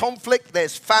 There's conflict,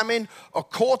 there's famine.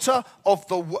 1/4 of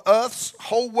the earth's,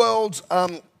 whole world's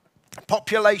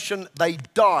population, they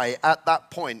die at that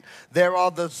point. There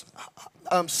are the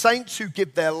saints who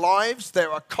give their lives.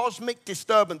 There are cosmic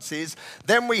disturbances.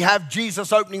 Then we have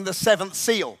Jesus opening the 7th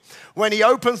seal. When he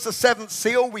opens the 7th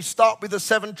seal, we start with the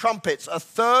 7 trumpets.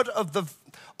 1/3 of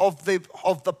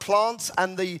the plants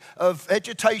and the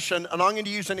vegetation, and I'm going to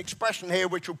use an expression here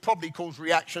which will probably cause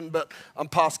reaction, but I'm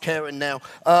past caring now.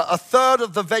 1/3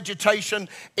 of the vegetation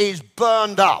is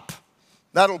burned up.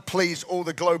 That'll please all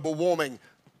the global warming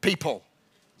people.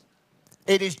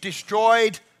 It is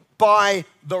destroyed by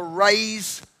the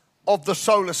rays of the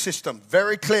solar system.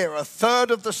 Very clear. 1/3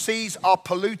 of the seas are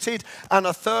polluted and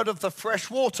 1/3 of the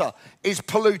fresh water is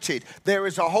polluted. There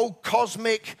is a whole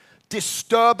cosmic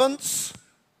disturbance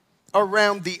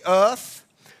around the earth.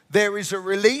 There is a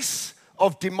release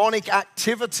of demonic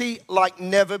activity like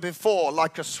never before,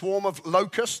 like a swarm of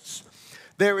locusts.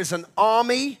 There is an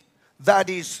army that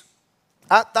is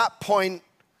at that point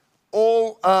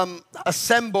all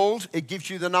assembled. It gives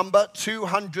you the number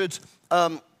 200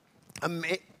 a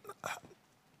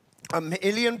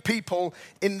million people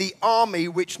in the army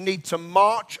which need to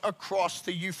march across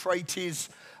the Euphrates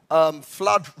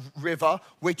flood river,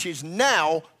 which is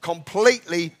now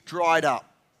completely dried up.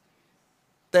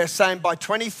 they're saying by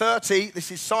 2030,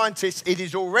 this is scientists, it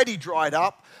is already dried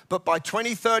up, but by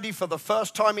 2030, for the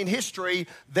first time in history,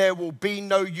 there will be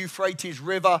no Euphrates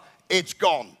River. It's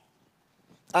gone.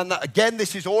 And again,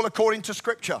 this is all according to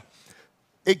Scripture.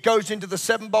 It goes into the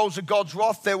 7 bowls of God's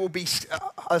wrath. There will be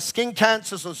skin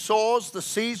cancers and sores. The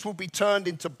seas will be turned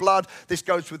into blood. This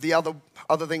goes with the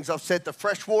other things I've said. The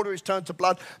fresh water is turned to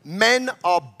blood. Men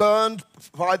are burned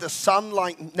by the sun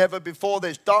like never before.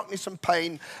 There's darkness and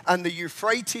pain. And the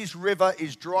Euphrates River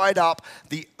is dried up.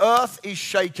 The earth is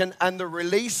shaken. And the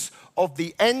release of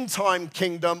the end time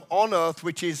kingdom on earth,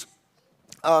 which is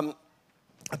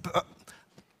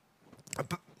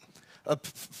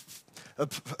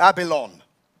Babylon.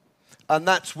 And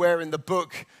that's where in the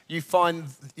book you find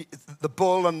the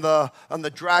bull and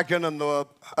the dragon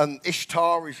and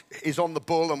Ishtar is on the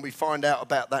bull, and we find out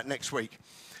about that next week.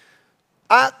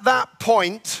 At that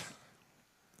point,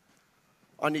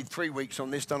 I need 3 weeks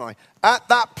on this, don't I? At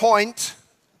that point,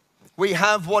 we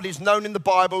have what is known in the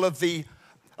Bible of the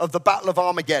Battle of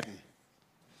Armageddon.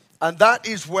 And that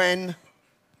is when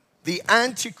the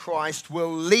Antichrist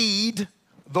will lead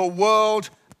the world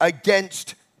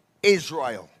against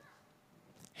Israel.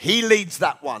 He leads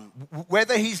that one.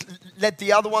 Whether he's led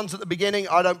the other ones at the beginning,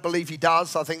 I don't believe he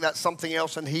does. I think that's something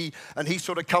else, and he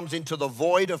sort of comes into the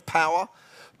void of power.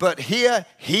 But here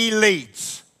he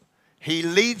leads. He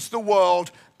leads the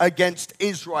world against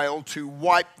Israel to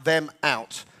wipe them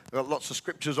out. We've got lots of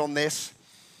scriptures on this.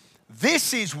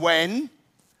 This is when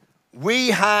we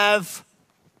have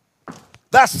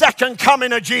the second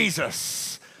coming of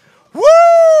Jesus.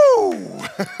 Woo!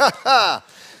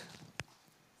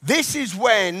 This is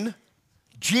when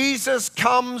Jesus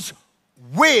comes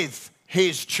with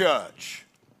his church.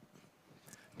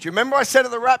 Do you remember I said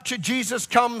at the rapture, Jesus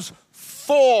comes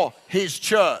for his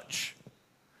church?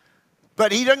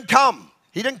 But he didn't come.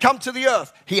 He didn't come to the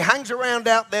earth. He hangs around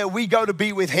out there. We go to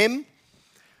be with him.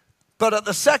 But at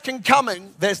the second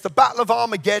coming, there's the Battle of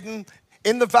Armageddon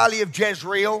in the valley of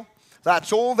Jezreel.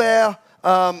 That's all there.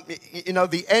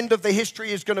 The end of the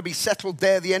history is going to be settled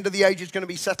there. The end of the age is going to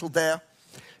be settled there.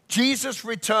 Jesus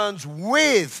returns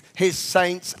with his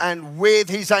saints and with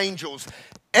his angels.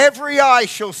 Every eye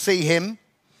shall see him.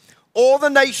 All the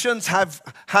nations have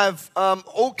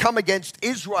all come against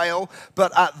Israel,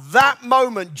 but at that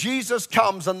moment, Jesus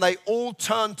comes and they all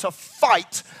turn to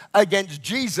fight against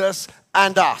Jesus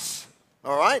and us.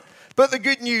 All right? But the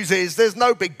good news is there's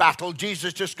no big battle.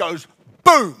 Jesus just goes,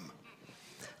 boom.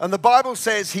 And the Bible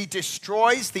says he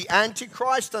destroys the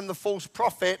Antichrist and the false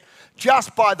prophet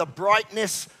just by the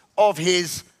brightness of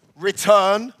his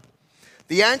return.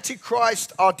 The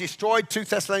Antichrist are destroyed, 2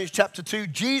 Thessalonians chapter 2.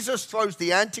 Jesus throws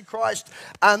the Antichrist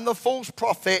and the false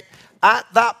prophet at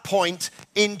that point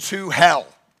into hell.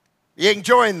 You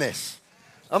enjoying this?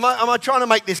 Am I trying to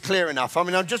make this clear enough? I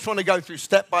mean, I just want to go through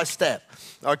step by step,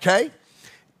 okay?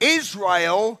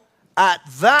 Israel at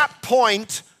that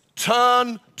point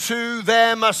turn to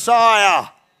their Messiah.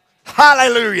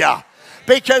 Hallelujah.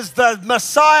 Because the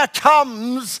Messiah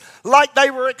comes like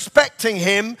they were expecting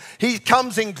him. He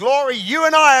comes in glory. You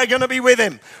and I are going to be with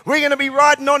him. We're going to be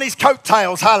riding on his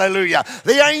coattails. Hallelujah.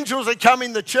 The angels are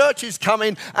coming. The church is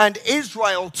coming. And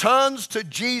Israel turns to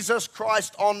Jesus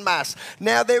Christ en masse.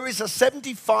 Now, there is a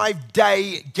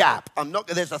 75-day gap.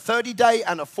 There's a 30-day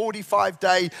and a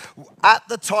 45-day. At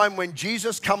the time when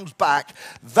Jesus comes back,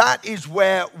 that is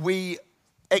where we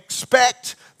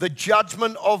expect the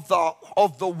judgment of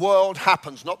the world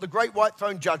happens. Not the great white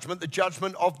throne judgment, the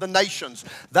judgment of the nations.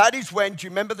 That is when, do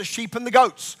you remember the sheep and the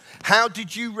goats? How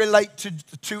did you relate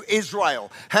to Israel?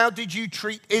 How did you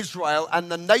treat Israel? And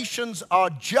the nations are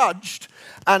judged.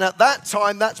 And at that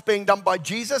time, that's being done by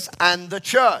Jesus and the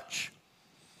church.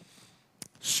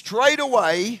 Straight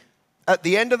away, at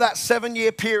the end of that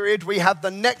 7-year period, we have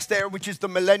the next era, which is the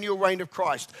millennial reign of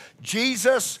Christ.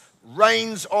 Jesus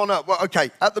reigns on earth. Well,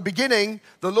 okay, at the beginning,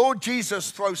 the Lord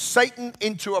Jesus throws Satan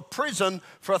into a prison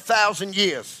for 1,000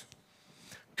 years.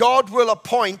 God will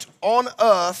appoint on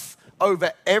earth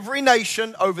over every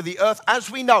nation, over the earth as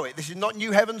we know it. This is not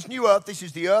new heavens, new earth. This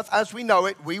is the earth as we know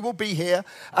it. We will be here,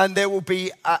 and there will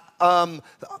be a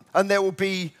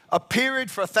period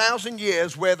for 1,000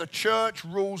 years where the church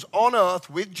rules on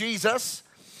earth with Jesus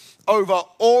over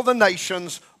all the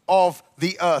nations of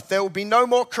the earth. There will be no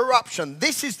more corruption.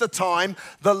 This is the time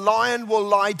the lion will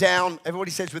lie down.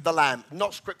 Everybody says with the lamb.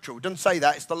 Not scriptural. It doesn't say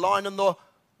that. It's the lion and the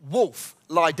wolf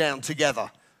lie down together.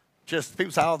 Just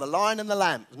people say, oh, the lion and the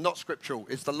lamb. It's not scriptural.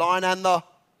 It's the lion and the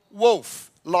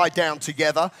wolf lie down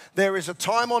together. There is a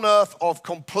time on earth of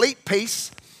complete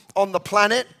peace on the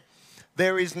planet.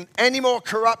 There isn't any more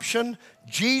corruption.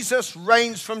 Jesus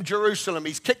reigns from Jerusalem.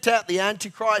 He's kicked out the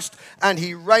Antichrist and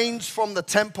he reigns from the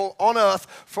temple on earth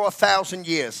for 1,000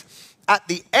 years. At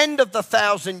the end of the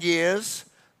 1,000 years,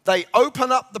 they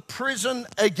open up the prison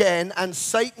again and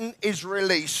Satan is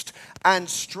released. And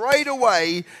straight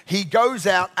away, he goes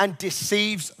out and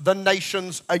deceives the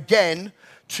nations again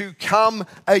to come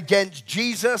against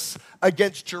Jesus,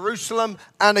 against Jerusalem,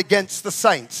 and against the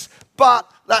saints. But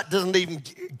that doesn't even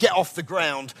get off the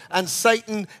ground. And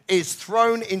Satan is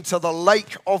thrown into the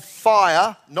lake of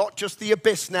fire, not just the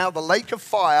abyss now, the lake of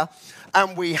fire.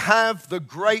 And we have the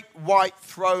great white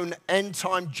throne end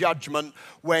time judgment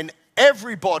when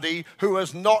everybody who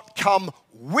has not come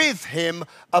with him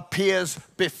appears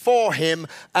before him,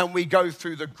 and we go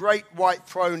through the great white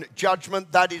throne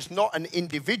judgment. That is not an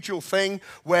individual thing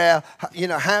where,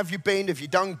 have you been, have you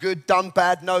done good, done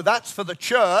bad? No, that's for the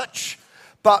church.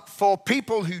 But for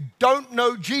people who don't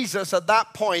know Jesus at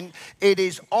that point, it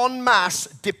is en masse,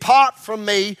 depart from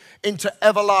me into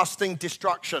everlasting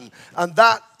destruction. And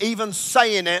that, even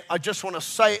saying it, I just want to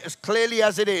say it as clearly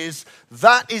as it is,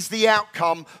 that is the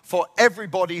outcome for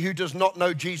everybody who does not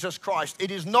know Jesus Christ. It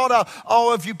is not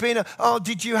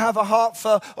did you have a heart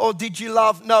for, or did you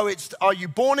love? No, it's, are you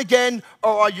born again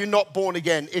or are you not born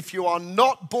again? If you are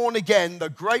not born again, the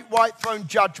great white throne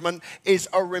judgment is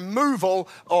a removal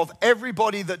of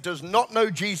everybody that does not know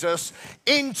Jesus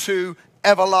into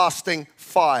everlasting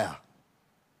fire.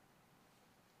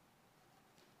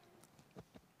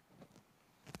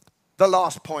 The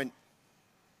last point,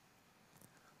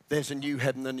 there's a new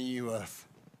heaven and a new earth.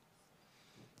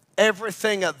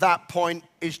 Everything at that point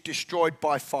is destroyed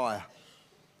by fire.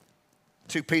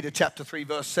 2 Peter chapter 3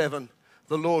 verse 7,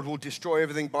 the Lord will destroy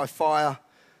everything by fire.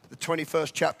 The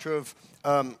 21st chapter of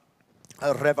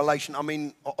Revelation. I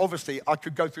mean, obviously, I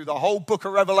could go through the whole book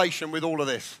of Revelation with all of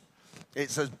this.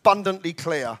 It's abundantly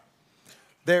clear.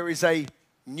 There is a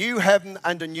new heaven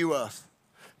and a new earth.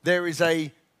 There is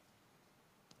a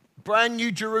brand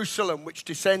new Jerusalem which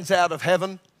descends out of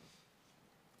heaven,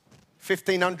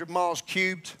 1,500 miles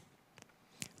cubed,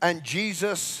 and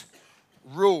Jesus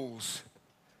rules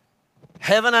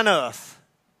heaven and earth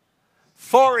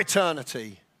for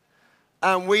eternity,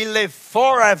 and we live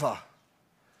forever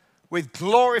with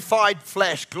glorified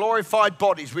flesh, glorified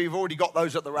bodies. We've already got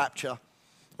those at the rapture.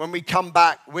 When we come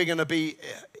back, we're going to be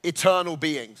eternal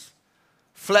beings,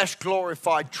 flesh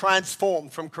glorified,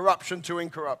 transformed from corruption to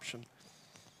incorruption.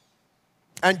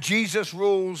 And Jesus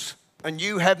rules a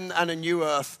new heaven and a new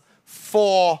earth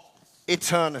for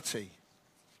eternity.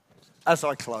 As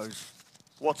I close,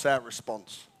 what's our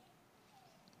response?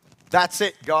 That's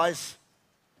it, guys.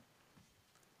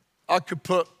 I could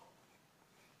put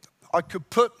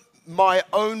my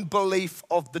own belief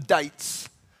of the dates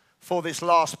for this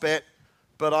last bit,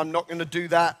 but I'm not going to do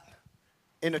that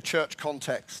in a church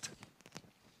context.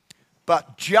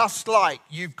 But just like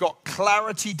you've got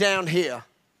clarity down here,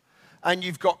 and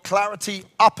you've got clarity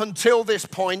up until this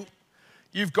point,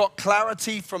 you've got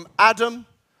clarity from Adam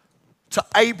to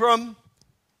Abram,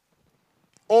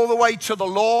 all the way to the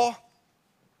law.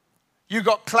 You've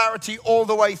got clarity all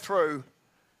the way through.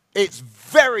 It's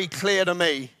very clear to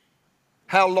me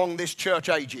how long this church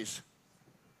ages.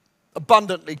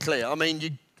 Abundantly clear. I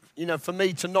mean, for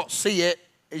me to not see it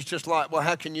is just like, well,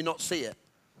 how can you not see it?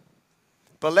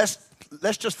 But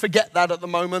let's just forget that at the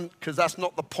moment, because that's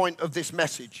not the point of this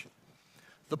message.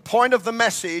 The point of the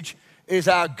message is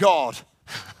our God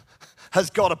has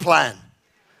got a plan.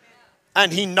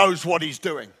 And he knows what he's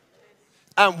doing.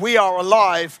 And we are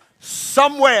alive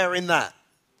somewhere in that.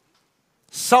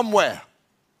 Somewhere.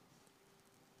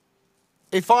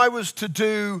 If I was to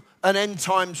do an end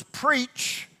times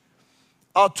preach,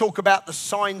 I'll talk about the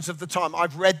signs of the time.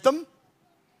 I've read them.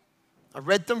 I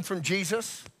read them from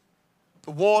Jesus.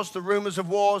 The wars, the rumors of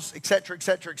wars, etc.,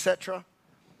 etc., etc.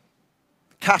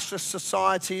 Cashless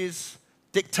societies,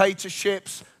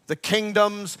 dictatorships, the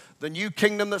kingdoms, the new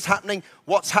kingdom that's happening,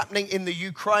 what's happening in the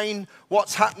Ukraine,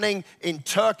 what's happening in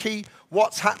Turkey,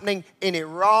 what's happening in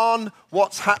Iran,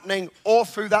 what's happening all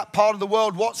through that part of the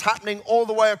world, what's happening all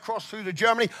the way across through to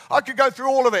Germany. I could go through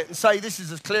all of it and say this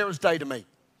is as clear as day to me.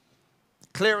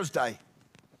 Clear as day.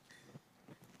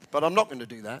 But I'm not going to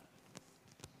do that.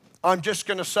 I'm just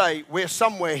going to say we're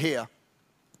somewhere here.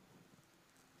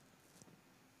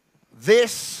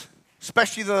 This,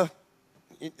 especially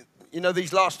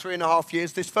these last 3.5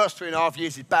 years, this first 3.5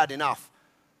 years is bad enough.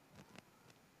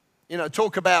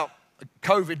 Talk about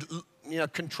COVID,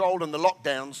 control and the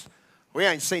lockdowns. We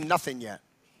ain't seen nothing yet.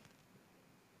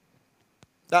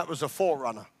 That was a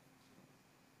forerunner.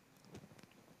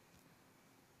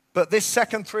 But this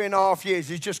second 3.5 years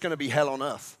is just going to be hell on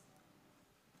earth.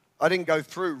 I didn't go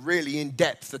through really in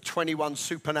depth the 21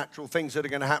 supernatural things that are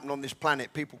going to happen on this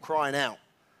planet, people crying out.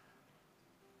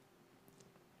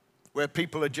 Where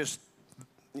people are just,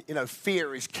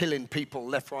 fear is killing people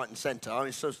left, right, and center. I mean,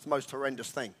 it's just the most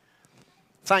horrendous thing.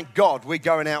 Thank God we're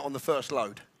going out on the first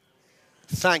load.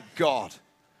 Thank God.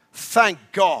 Thank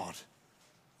God.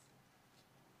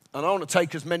 And I want to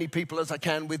take as many people as I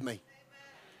can with me.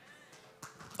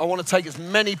 I want to take as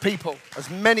many people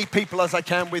as I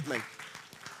can with me.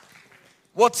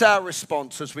 What's our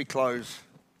response as we close?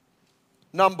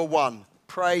 Number one,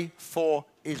 pray for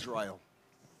Israel.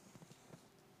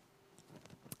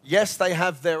 Yes, they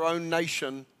have their own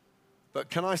nation, but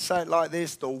can I say it like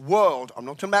this? The world, I'm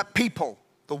not talking about people,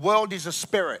 the world is a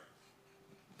spirit.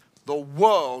 The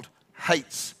world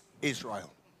hates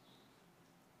Israel.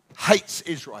 Hates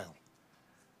Israel.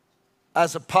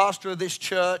 As a pastor of this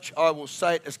church, I will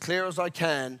say it as clear as I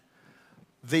can.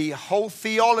 The whole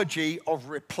theology of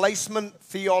replacement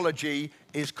theology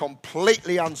is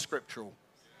completely unscriptural.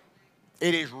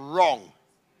 It is wrong.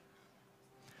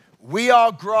 We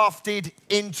are grafted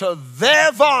into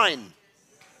their vine.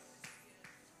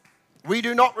 We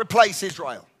do not replace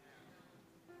Israel.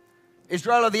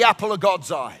 Israel are the apple of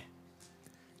God's eye.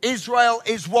 Israel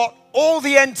is what all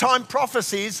the end time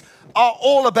prophecies are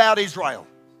all about Israel.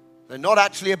 They're not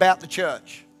actually about the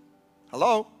church.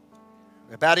 Hello?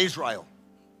 They're about Israel.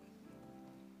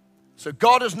 So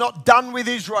God is not done with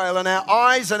Israel, and our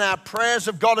eyes and our prayers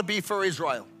have got to be for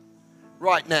Israel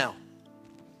right now.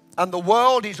 And the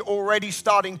world is already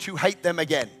starting to hate them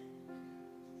again.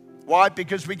 Why?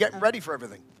 Because we're getting ready for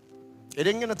everything. It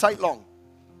ain't going to take long.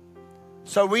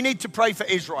 So we need to pray for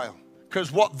Israel,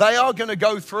 because what they are going to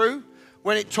go through,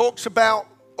 when it talks about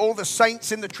all the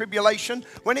saints in the tribulation,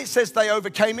 when it says they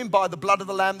overcame him by the blood of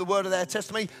the Lamb, the word of their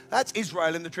testimony, that's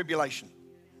Israel in the tribulation.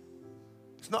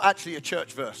 It's not actually a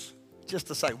church verse. Just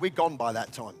to say, we're gone by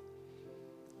that time.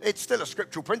 It's still a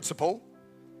scriptural principle,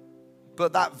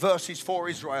 but that verse is for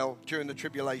Israel during the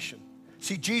tribulation.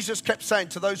 See, Jesus kept saying,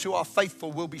 to those who are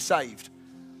faithful will be saved.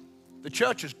 The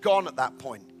church is gone at that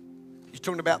point. He's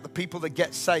talking about the people that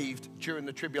get saved during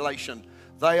the tribulation.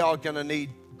 They are going to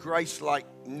need grace like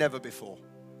never before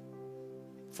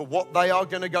for what they are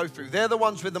going to go through. They're the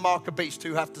ones with the mark of beast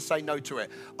who have to say no to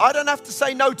it. I don't have to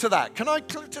say no to that. Can I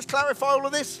just clarify all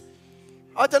of this?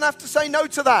 I don't have to say no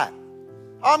to that.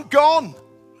 I'm gone.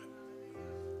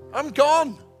 I'm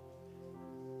gone.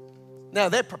 Now,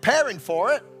 they're preparing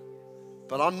for it,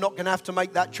 but I'm not going to have to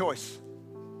make that choice.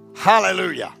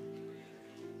 Hallelujah.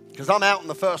 Because I'm out on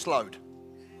the first load.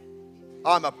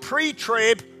 I'm a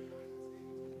pre-trib,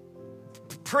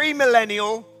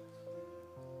 pre-millennial,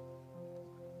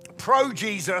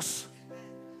 pro-Jesus,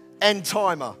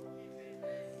 end-timer.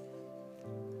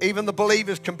 Even the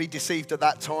believers can be deceived at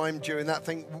that time during that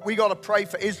thing. We got to pray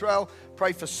for Israel,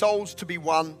 pray for souls to be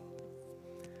won,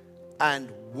 and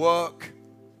work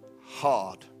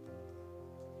hard.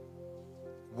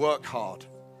 Work hard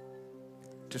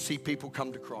to see people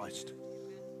come to Christ.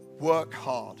 Work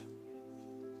hard.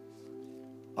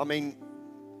 I mean,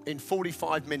 in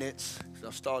 45 minutes, because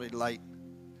I started late,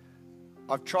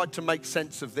 I've tried to make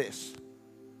sense of this.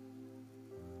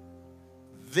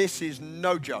 This is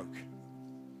no joke.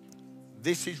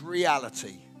 This is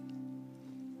reality.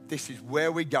 This is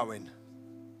where we're going.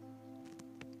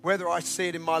 Whether I see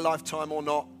it in my lifetime or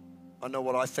not, I know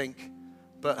what I think.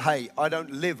 But hey, I don't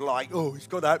live like, oh, it's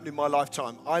got to happen in my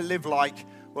lifetime. I live like,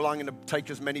 well, I'm going to take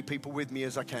as many people with me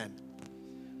as I can.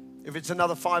 If it's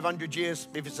another 500 years,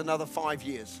 if it's another 5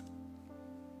 years,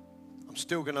 I'm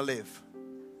still going to live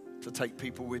to take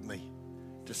people with me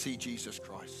to see Jesus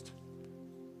Christ.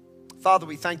 Father,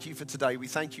 we thank you for today. We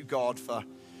thank you, God, for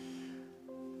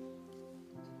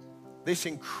this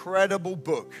incredible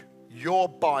book, your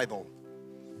Bible,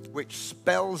 which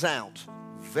spells out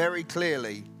very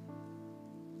clearly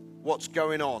what's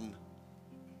going on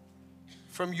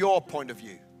from your point of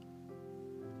view.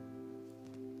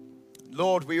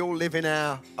 Lord, we all live in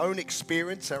our own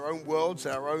experience, our own worlds,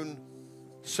 our own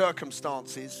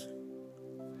circumstances.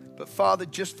 But Father,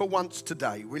 just for once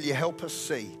today, will you help us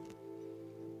see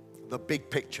the big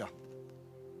picture?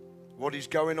 What is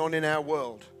going on in our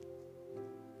world?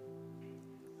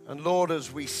 And Lord,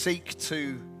 as we seek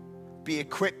to be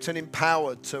equipped and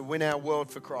empowered to win our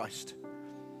world for Christ,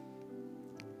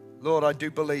 Lord, I do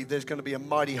believe there's going to be a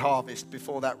mighty harvest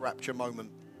before that rapture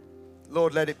moment.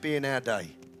 Lord, let it be in our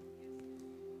day.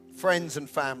 Friends and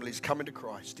families coming to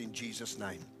Christ in Jesus'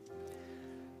 name.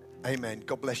 Amen.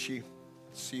 God bless you.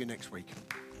 See you next week.